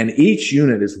 And each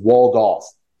unit is walled off.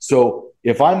 So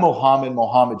if I'm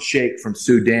Mohammed Sheikh from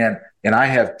Sudan, and I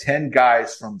have 10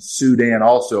 guys from Sudan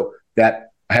also that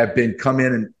have been come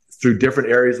in and through different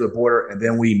areas of the border, and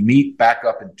then we meet back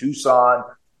up in Tucson,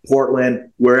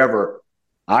 Portland, wherever,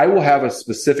 I will have a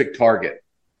specific target.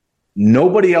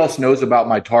 Nobody else knows about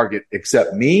my target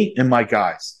except me and my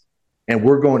guys. And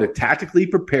we're going to tactically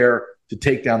prepare to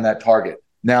take down that target.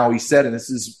 Now, he said, and this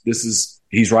is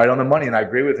he's right on the money, and I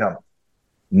agree with him.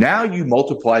 Now you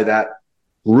multiply that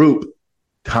group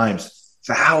times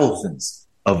thousands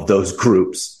of those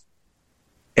groups.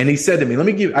 And he said to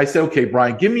me, I said, okay,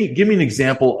 Brian, give me an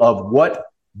example of what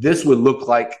this would look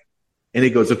like. And he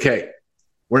goes, okay,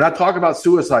 we're not talking about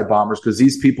suicide bombers because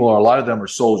these people a lot of them are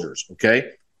soldiers.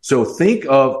 Okay. So think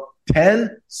of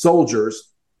 10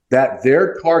 soldiers that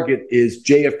their target is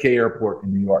JFK Airport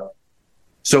in New York.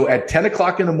 So at 10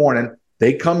 o'clock in the morning,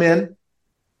 they come in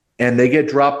and they get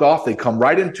dropped off. They come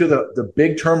right into the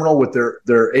big terminal with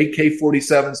their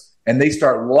AK-47s, and they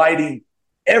start lighting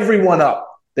everyone up.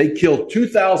 They kill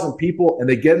 2,000 people, and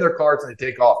they get in their cars and they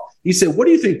take off. He said, what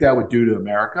do you think that would do to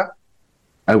America?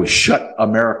 I would shut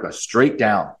America straight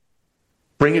down,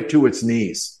 bring it to its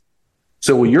knees.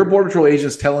 So when your Border Patrol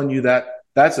agent's telling you that,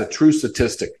 that's a true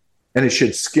statistic, and it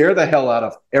should scare the hell out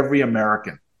of every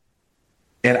American.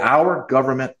 And our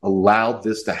government allowed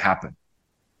this to happen,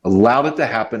 allowed it to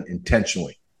happen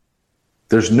intentionally.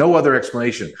 There's no other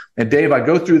explanation. And Dave, I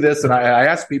go through this, and I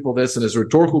ask people this, and it's a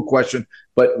rhetorical question,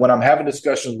 but when I'm having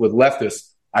discussions with leftists,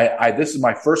 this is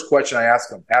my first question I ask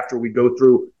them after we go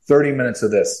through 30 minutes of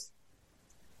this.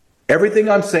 Everything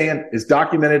I'm saying is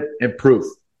documented and proof.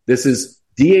 This is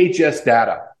DHS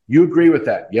data. You agree with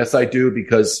that? Yes, I do,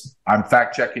 because I'm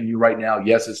fact checking you right now.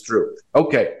 Yes, it's true.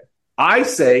 Okay. I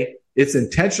say it's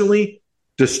intentionally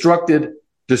destruction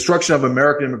of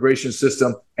American immigration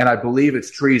system, and I believe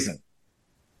it's treason.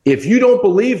 If you don't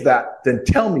believe that, then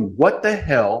tell me what the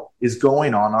hell is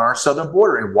going on our southern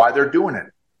border and why they're doing it.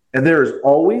 And there is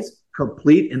always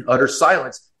complete and utter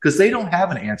silence because they don't have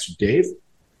an answer, Dave.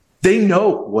 They know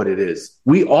what it is.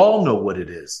 We all know what it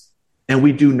is. And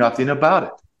we do nothing about it.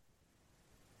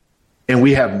 And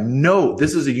we have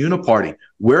this is a uniparty.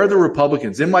 Where are the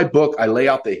Republicans? In my book, I lay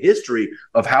out the history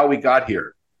of how we got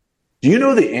here. Do you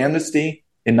know the amnesty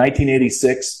in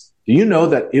 1986? Do you know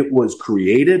that it was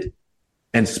created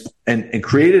and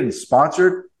created and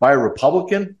sponsored by a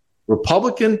Republican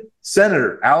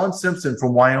Senator, Alan Simpson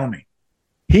from Wyoming?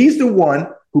 He's the one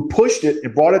who pushed it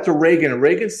and brought it to Reagan, and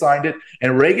Reagan signed it.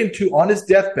 And Reagan, too, on his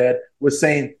deathbed, was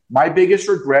saying, my biggest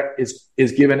regret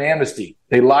is giving amnesty.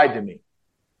 They lied to me.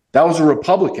 That was a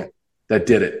Republican that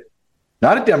did it.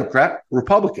 Not a Democrat, a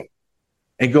Republican.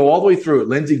 And go all the way through it.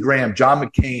 Lindsey Graham, John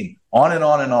McCain, on and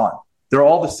on and on. They're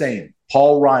all the same.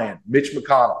 Paul Ryan, Mitch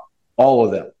McConnell, all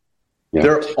of them. Yeah.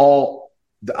 They're all,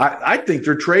 I think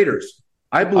they're traitors.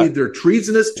 I believe they're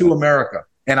treasonous to America.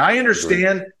 And I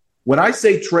understand when I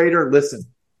say traitor, listen,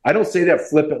 I don't say that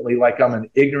flippantly like I'm an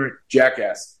ignorant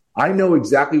jackass. I know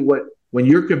exactly when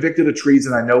you're convicted of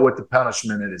treason, I know what the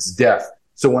punishment is, death.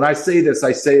 So when I say this,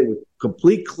 I say it with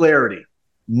complete clarity.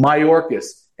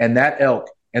 Mayorkas and that ilk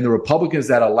and the Republicans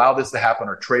that allow this to happen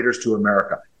are traitors to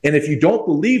America. And if you don't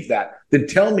believe that, then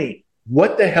tell me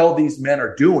what the hell these men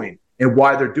are doing and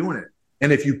why they're doing it.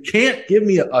 And if you can't give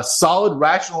me a solid,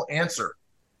 rational answer,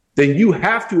 then you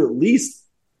have to at least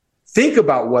think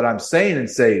about what I'm saying and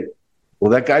say,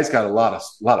 well, that guy's got a lot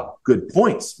of good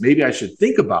points. Maybe I should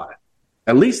think about it.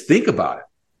 At least think about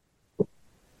it.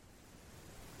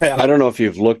 I don't know if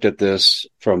you've looked at this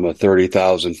from a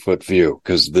 30,000-foot view,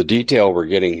 because the detail we're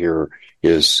getting here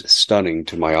is stunning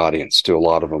to my audience, to a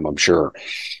lot of them, I'm sure.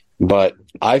 But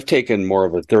I've taken more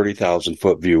of a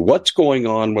 30,000-foot view. What's going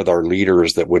on with our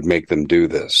leaders that would make them do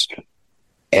this?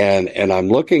 And I'm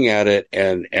looking at it,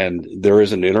 and there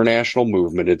is an international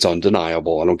movement. It's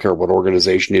undeniable. I don't care what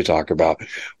organization you talk about,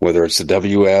 whether it's the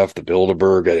WF, the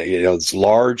Bilderberg, it's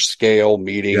large-scale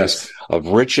meetings of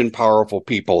rich and powerful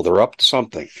people. They're up to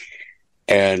something.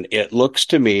 And it looks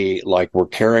to me like we're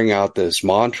carrying out this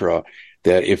mantra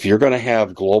that if you're going to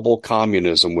have global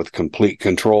communism with complete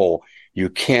control, you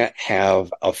can't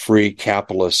have a free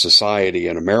capitalist society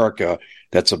in America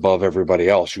that's above everybody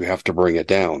else. You have to bring it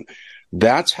down.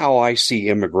 That's how I see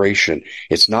immigration.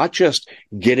 It's not just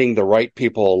getting the right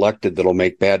people elected that'll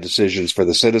make bad decisions for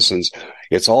the citizens.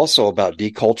 It's also about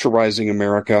deculturizing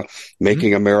America,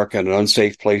 making America an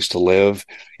unsafe place to live,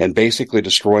 and basically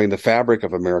destroying the fabric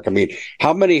of America. I mean,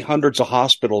 how many hundreds of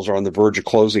hospitals are on the verge of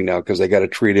closing now because they got to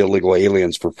treat illegal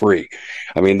aliens for free?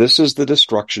 I mean, this is the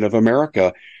destruction of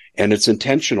America, and it's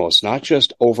intentional. It's not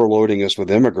just overloading us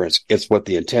with immigrants. It's what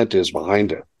the intent is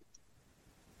behind it.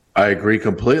 I agree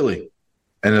completely.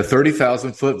 And a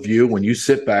 30,000-foot view, when you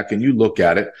sit back and you look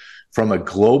at it from a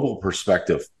global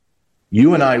perspective,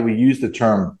 you and I, we use the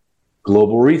term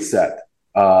global reset,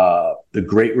 the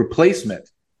great replacement.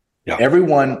 Yeah.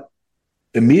 Everyone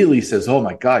immediately says, oh,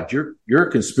 my God, you're a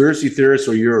conspiracy theorist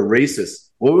or you're a racist.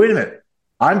 Well, wait a minute.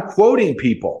 I'm quoting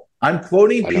people.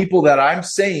 People that I'm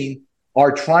saying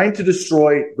are trying to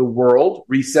destroy the world,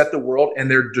 reset the world, and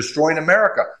they're destroying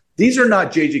America. These are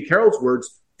not J.J. Carroll's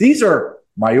words. These are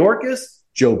Mayorkas.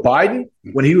 Joe Biden,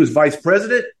 when he was vice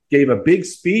president, gave a big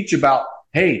speech about,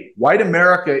 hey, white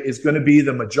America is going to be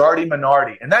the majority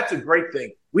minority. And that's a great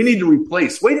thing. We need to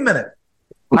replace. Wait a minute.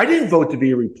 I didn't vote to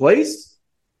be replaced.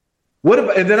 What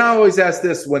about, and then I always ask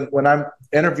this when I'm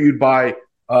interviewed by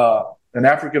an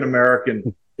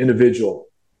African-American individual.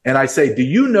 And I say, do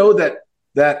you know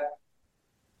that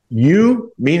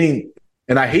you, meaning,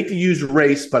 and I hate to use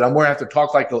race, but I'm going to have to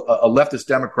talk like a leftist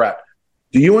Democrat.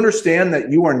 Do you understand that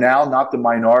you are now not the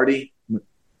minority,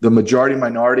 the majority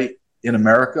minority in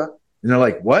America? And they're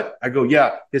like, what? I go,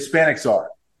 yeah, Hispanics are.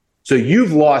 So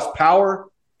you've lost power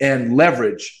and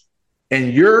leverage,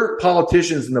 and your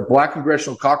politicians in the Black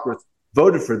Congressional Caucus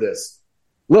voted for this.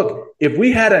 Look, if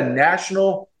we had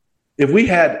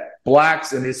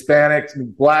blacks and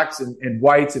Hispanics, blacks and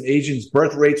whites and Asians,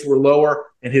 birth rates were lower,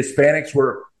 and Hispanics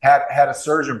had a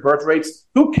surge in birth rates,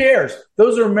 who cares?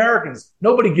 Those are Americans.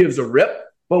 Nobody gives a rip.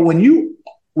 But when you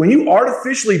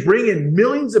artificially bring in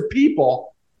millions of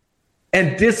people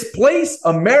and displace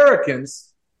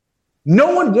Americans,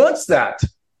 no one wants that.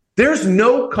 There's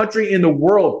no country in the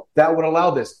world that would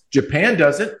allow this. Japan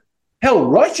doesn't. Hell,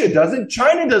 Russia doesn't.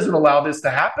 China doesn't allow this to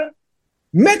happen.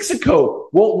 Mexico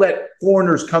won't let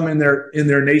foreigners come in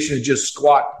their nation and just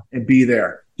squat and be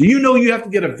there. Do you know you have to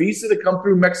get a visa to come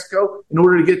through Mexico in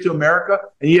order to get to America?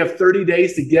 And you have 30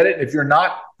 days to get it. And if you're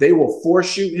not, they will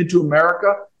force you into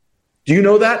America. Do you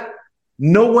know that?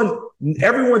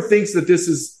 Everyone thinks that this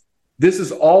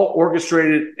is all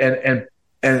orchestrated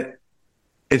and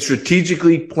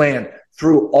strategically planned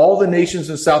through all the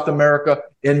nations in South America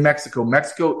and Mexico.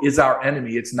 Mexico is our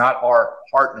enemy. It's not our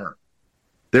partner.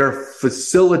 They're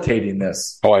facilitating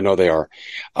this. Oh, I know they are.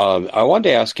 I wanted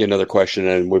to ask you another question,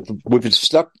 and we've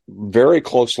stuck very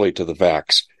closely to the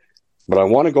facts, but I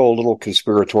want to go a little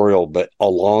conspiratorial, but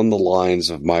along the lines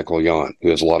of Michael Yon, who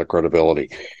has a lot of credibility.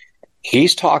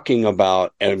 He's talking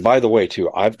about, and by the way,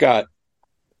 too, I've got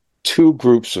two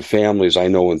groups of families I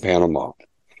know in Panama,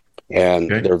 and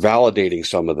they're validating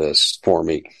some of this for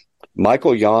me.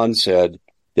 Michael Yon said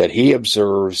that he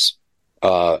observes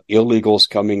illegals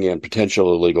coming in,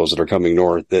 potential illegals that are coming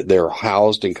north, that they're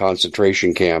housed in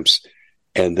concentration camps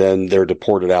and then they're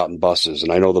deported out in buses.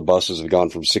 And I know the buses have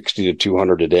gone from 60 to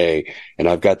 200 a day. And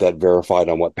I've got that verified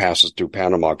on what passes through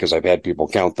Panama because I've had people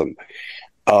count them.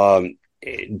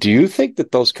 Do you think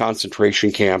that those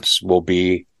concentration camps will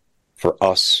be for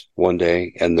us one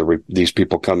day and these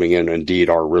people coming in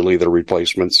indeed are really the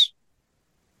replacements?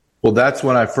 Well, that's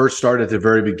when I first started at the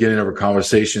very beginning of our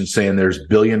conversation saying there's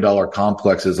billion-dollar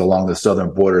complexes along the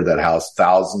southern border that house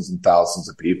thousands and thousands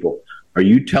of people. Are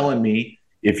you telling me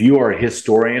if you are a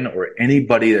historian or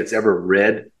anybody that's ever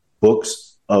read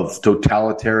books of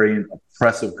totalitarian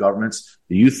oppressive governments,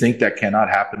 do you think that cannot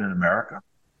happen in America?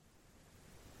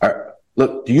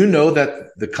 Look, do you know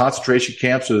that the concentration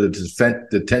camps or the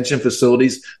detention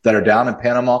facilities that are down in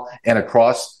Panama and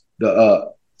across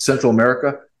the Central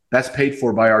America, that's paid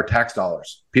for by our tax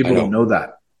dollars? People don't know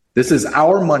that. This is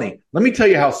our money. Let me tell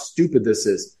you how stupid this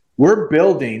is.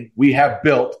 We have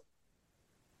built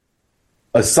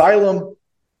asylum.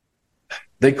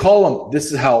 They call them,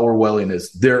 this is how Orwellian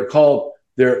is. They're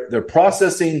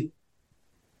processing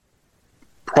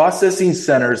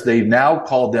centers. They've now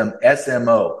called them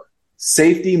SMO,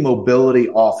 Safety Mobility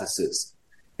Offices.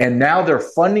 And now they're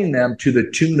funding them to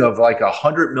the tune of like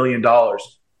 $100 million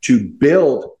to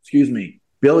build,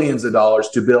 billions of dollars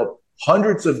to build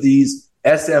hundreds of these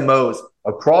SMOs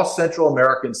across Central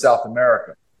America and South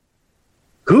America.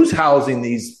 Who's housing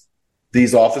these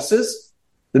offices?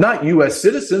 They're not U.S.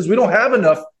 citizens. We don't have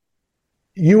enough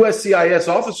USCIS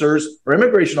officers or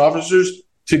immigration officers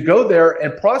to go there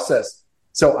and process.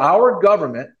 So our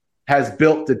government has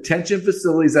built detention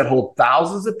facilities that hold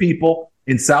thousands of people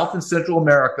in South and Central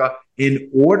America in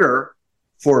order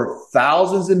for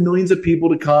thousands and millions of people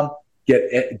to come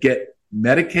get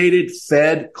medicated,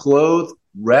 fed, clothed,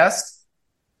 rest,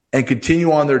 and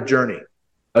continue on their journey.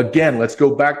 Again, let's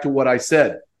go back to what I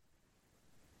said.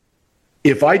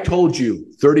 If I told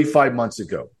you 35 months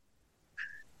ago,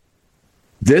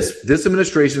 this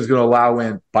administration is going to allow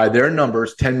in, by their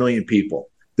numbers, 10 million people.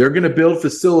 They're going to build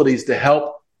facilities to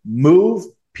help move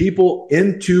people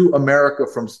into America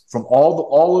from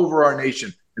all over our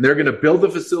nation. And they're going to build the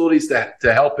facilities to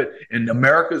help it. And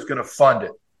America is going to fund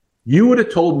it. You would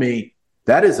have told me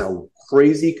that is a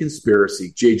crazy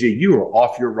conspiracy. JJ, you are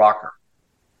off your rocker.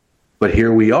 But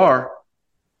here we are.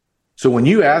 So when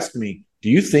you ask me, do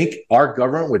you think our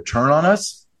government would turn on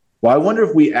us? Well, I wonder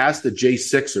if we asked the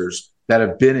J6ers that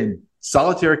have been in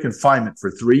solitary confinement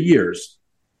for 3 years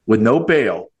with no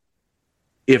bail,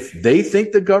 if they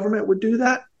think the government would do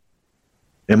that.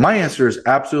 And my answer is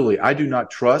absolutely. I do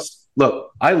not trust.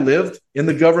 Look, I lived in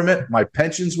the government. My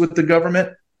pension's with the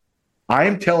government. I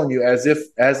am telling you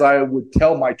as I would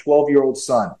tell my 12-year-old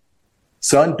son,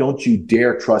 don't you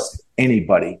dare trust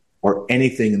anybody or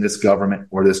anything in this government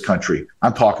or this country.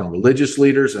 I'm talking religious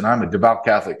leaders, and I'm a devout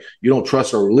Catholic. You don't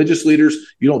trust our religious leaders.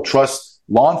 You don't trust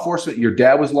law enforcement. Your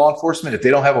dad was law enforcement. If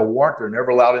they don't have a warrant, they're never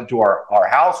allowed into our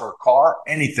house or car,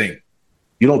 anything.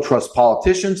 You don't trust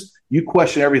politicians. You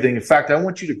question everything. In fact, I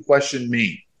want you to question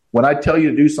me. When I tell you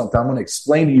to do something, I'm going to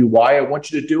explain to you why I want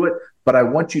you to do it, but I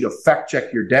want you to fact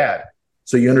check your dad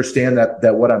so you understand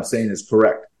that what I'm saying is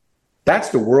correct. That's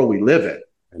the world we live in.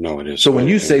 I know it is. So when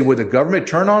you say, would the government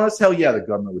turn on us? Hell yeah, the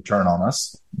government would turn on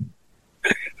us.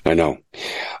 I know.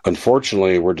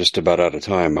 Unfortunately, we're just about out of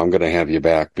time. I'm going to have you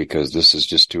back because this is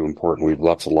just too important. We've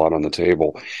left a lot on the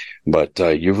table. But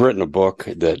you've written a book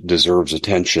that deserves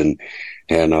attention,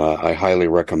 and I highly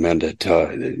recommend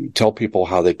it. Tell people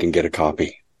how they can get a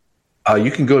copy.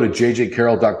 You can go to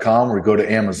jjcarroll.com or go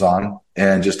to Amazon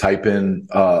and just type in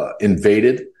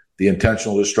Invaded, the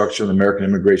intentional destruction of the American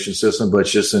immigration system, but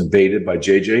it's just Invaded by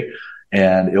JJ,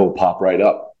 and it will pop right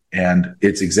up. And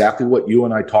it's exactly what you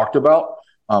and I talked about.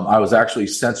 I was actually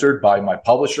censored by my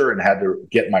publisher and had to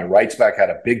get my rights back. Had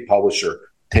a big publisher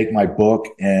take my book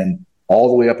and all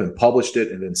the way up and published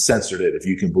it and then censored it, if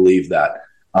you can believe that.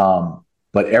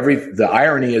 But the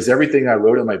irony is everything I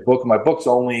wrote in my book's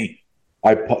only,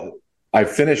 I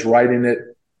finished writing it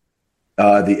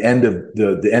the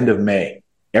end of May.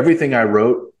 Everything I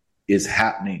wrote is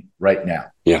happening right now.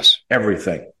 Yes.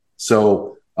 Everything.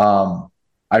 So I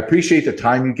appreciate the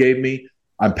time you gave me.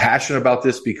 I'm passionate about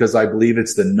this because I believe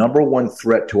it's the number one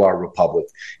threat to our republic.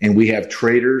 And we have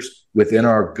traitors within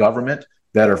our government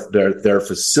that are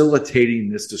facilitating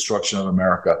this destruction of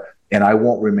America. And I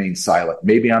won't remain silent.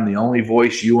 Maybe I'm the only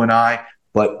voice, you and I,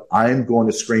 but I'm going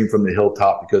to scream from the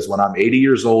hilltop because when I'm 80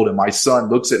 years old and my son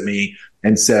looks at me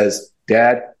and says,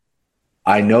 Dad,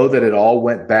 I know that it all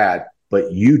went bad,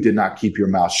 but you did not keep your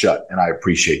mouth shut. And I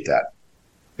appreciate that.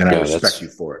 And I respect you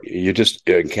for it. You just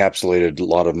encapsulated a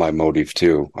lot of my motive,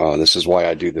 too. This is why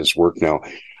I do this work now.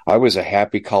 I was a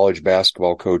happy college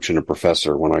basketball coach and a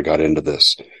professor when I got into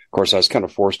this. Of course, I was kind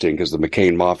of forced in because the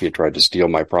McCain Mafia tried to steal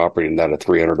my property and that of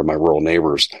 300 of my rural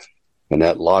neighbors. And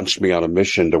that launched me on a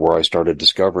mission to where I started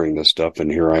discovering this stuff,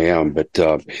 and here I am. But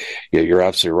yeah, you're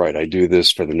absolutely right. I do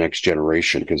this for the next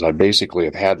generation because I basically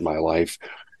have had my life.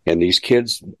 And these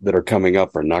kids that are coming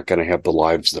up are not going to have the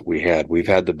lives that we had. We've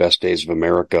had the best days of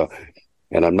America,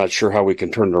 and I'm not sure how we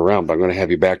can turn it around, but I'm going to have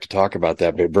you back to talk about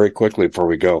that. But very quickly before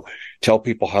we go, tell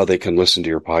people how they can listen to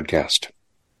your podcast.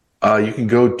 You can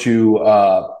go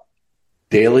to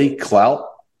Daily Clout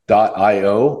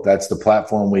Rumble.io. That's the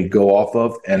platform we go off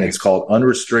of, and it's called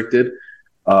Unrestricted.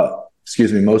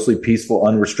 Mostly Peaceful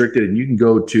Unrestricted. And you can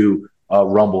go to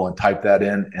Rumble and type that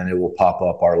in, and it will pop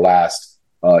up. Our last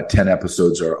 10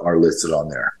 episodes are listed on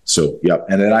there. So, yep.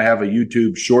 And then I have a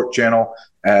YouTube short channel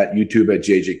at YouTube at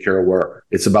JJ Carroll, where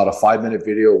it's about a 5-minute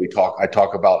video. I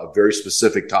talk about a very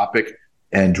specific topic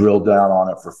and drill down on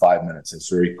it for 5 minutes. It's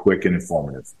very quick and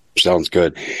informative. Sounds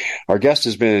good. Our guest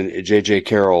has been JJ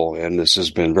Carroll, and this has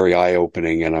been very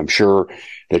eye-opening, and I'm sure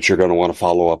that you're going to want to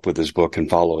follow up with his book and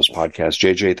follow his podcast.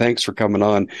 JJ, thanks for coming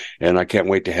on, and I can't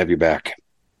wait to have you back.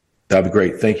 That'd be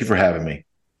great. Thank you for having me.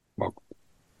 Welcome.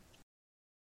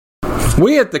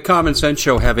 We at the Common Sense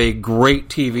Show have a great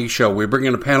TV show. We bring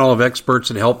in a panel of experts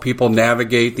and help people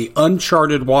navigate the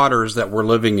uncharted waters that we're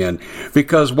living in.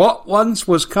 Because what once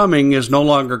was coming is no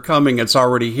longer coming. It's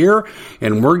already here,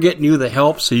 and we're getting you the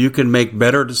help so you can make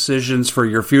better decisions for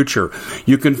your future.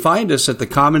 You can find us at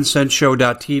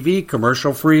thecommonsenseshow.tv,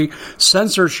 commercial-free,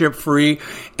 censorship-free,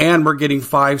 and we're getting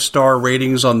 5-star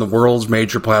ratings on the world's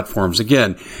major platforms.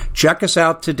 Again, check us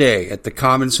out today at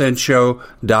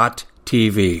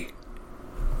thecommonsenseshow.tv.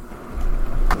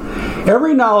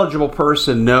 Every knowledgeable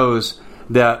person knows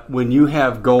that when you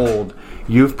have gold,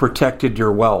 you've protected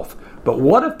your wealth. But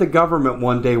what if the government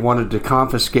one day wanted to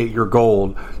confiscate your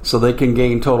gold so they can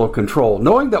gain total control,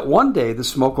 knowing that one day the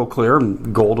smoke will clear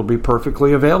and gold will be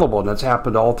perfectly available, and that's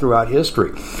happened all throughout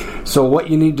history. So what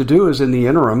you need to do is, in the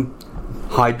interim,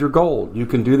 hide your gold. You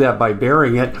can do that by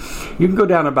burying it. You can go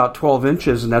down about 12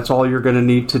 inches, and that's all you're going to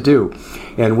need to do.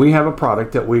 And we have a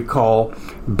product that we call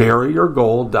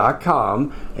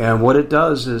buryyourgold.com, and what it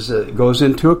does is it goes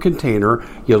into a container.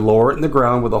 You lower it in the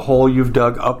ground with a hole you've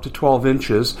dug up to 12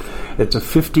 inches. It's a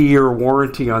 50-year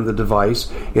warranty on the device.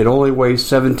 It only weighs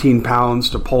 17 pounds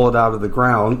to pull it out of the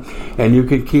ground, and you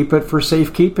can keep it for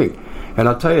safekeeping. And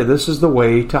I'll tell you, this is the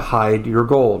way to hide your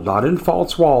gold, not in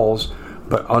false walls,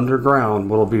 but underground,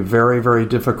 will be very, very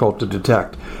difficult to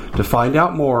detect. To find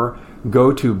out more,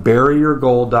 go to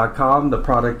buryyourgold.com. The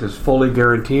product is fully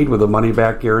guaranteed with a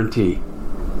money-back guarantee.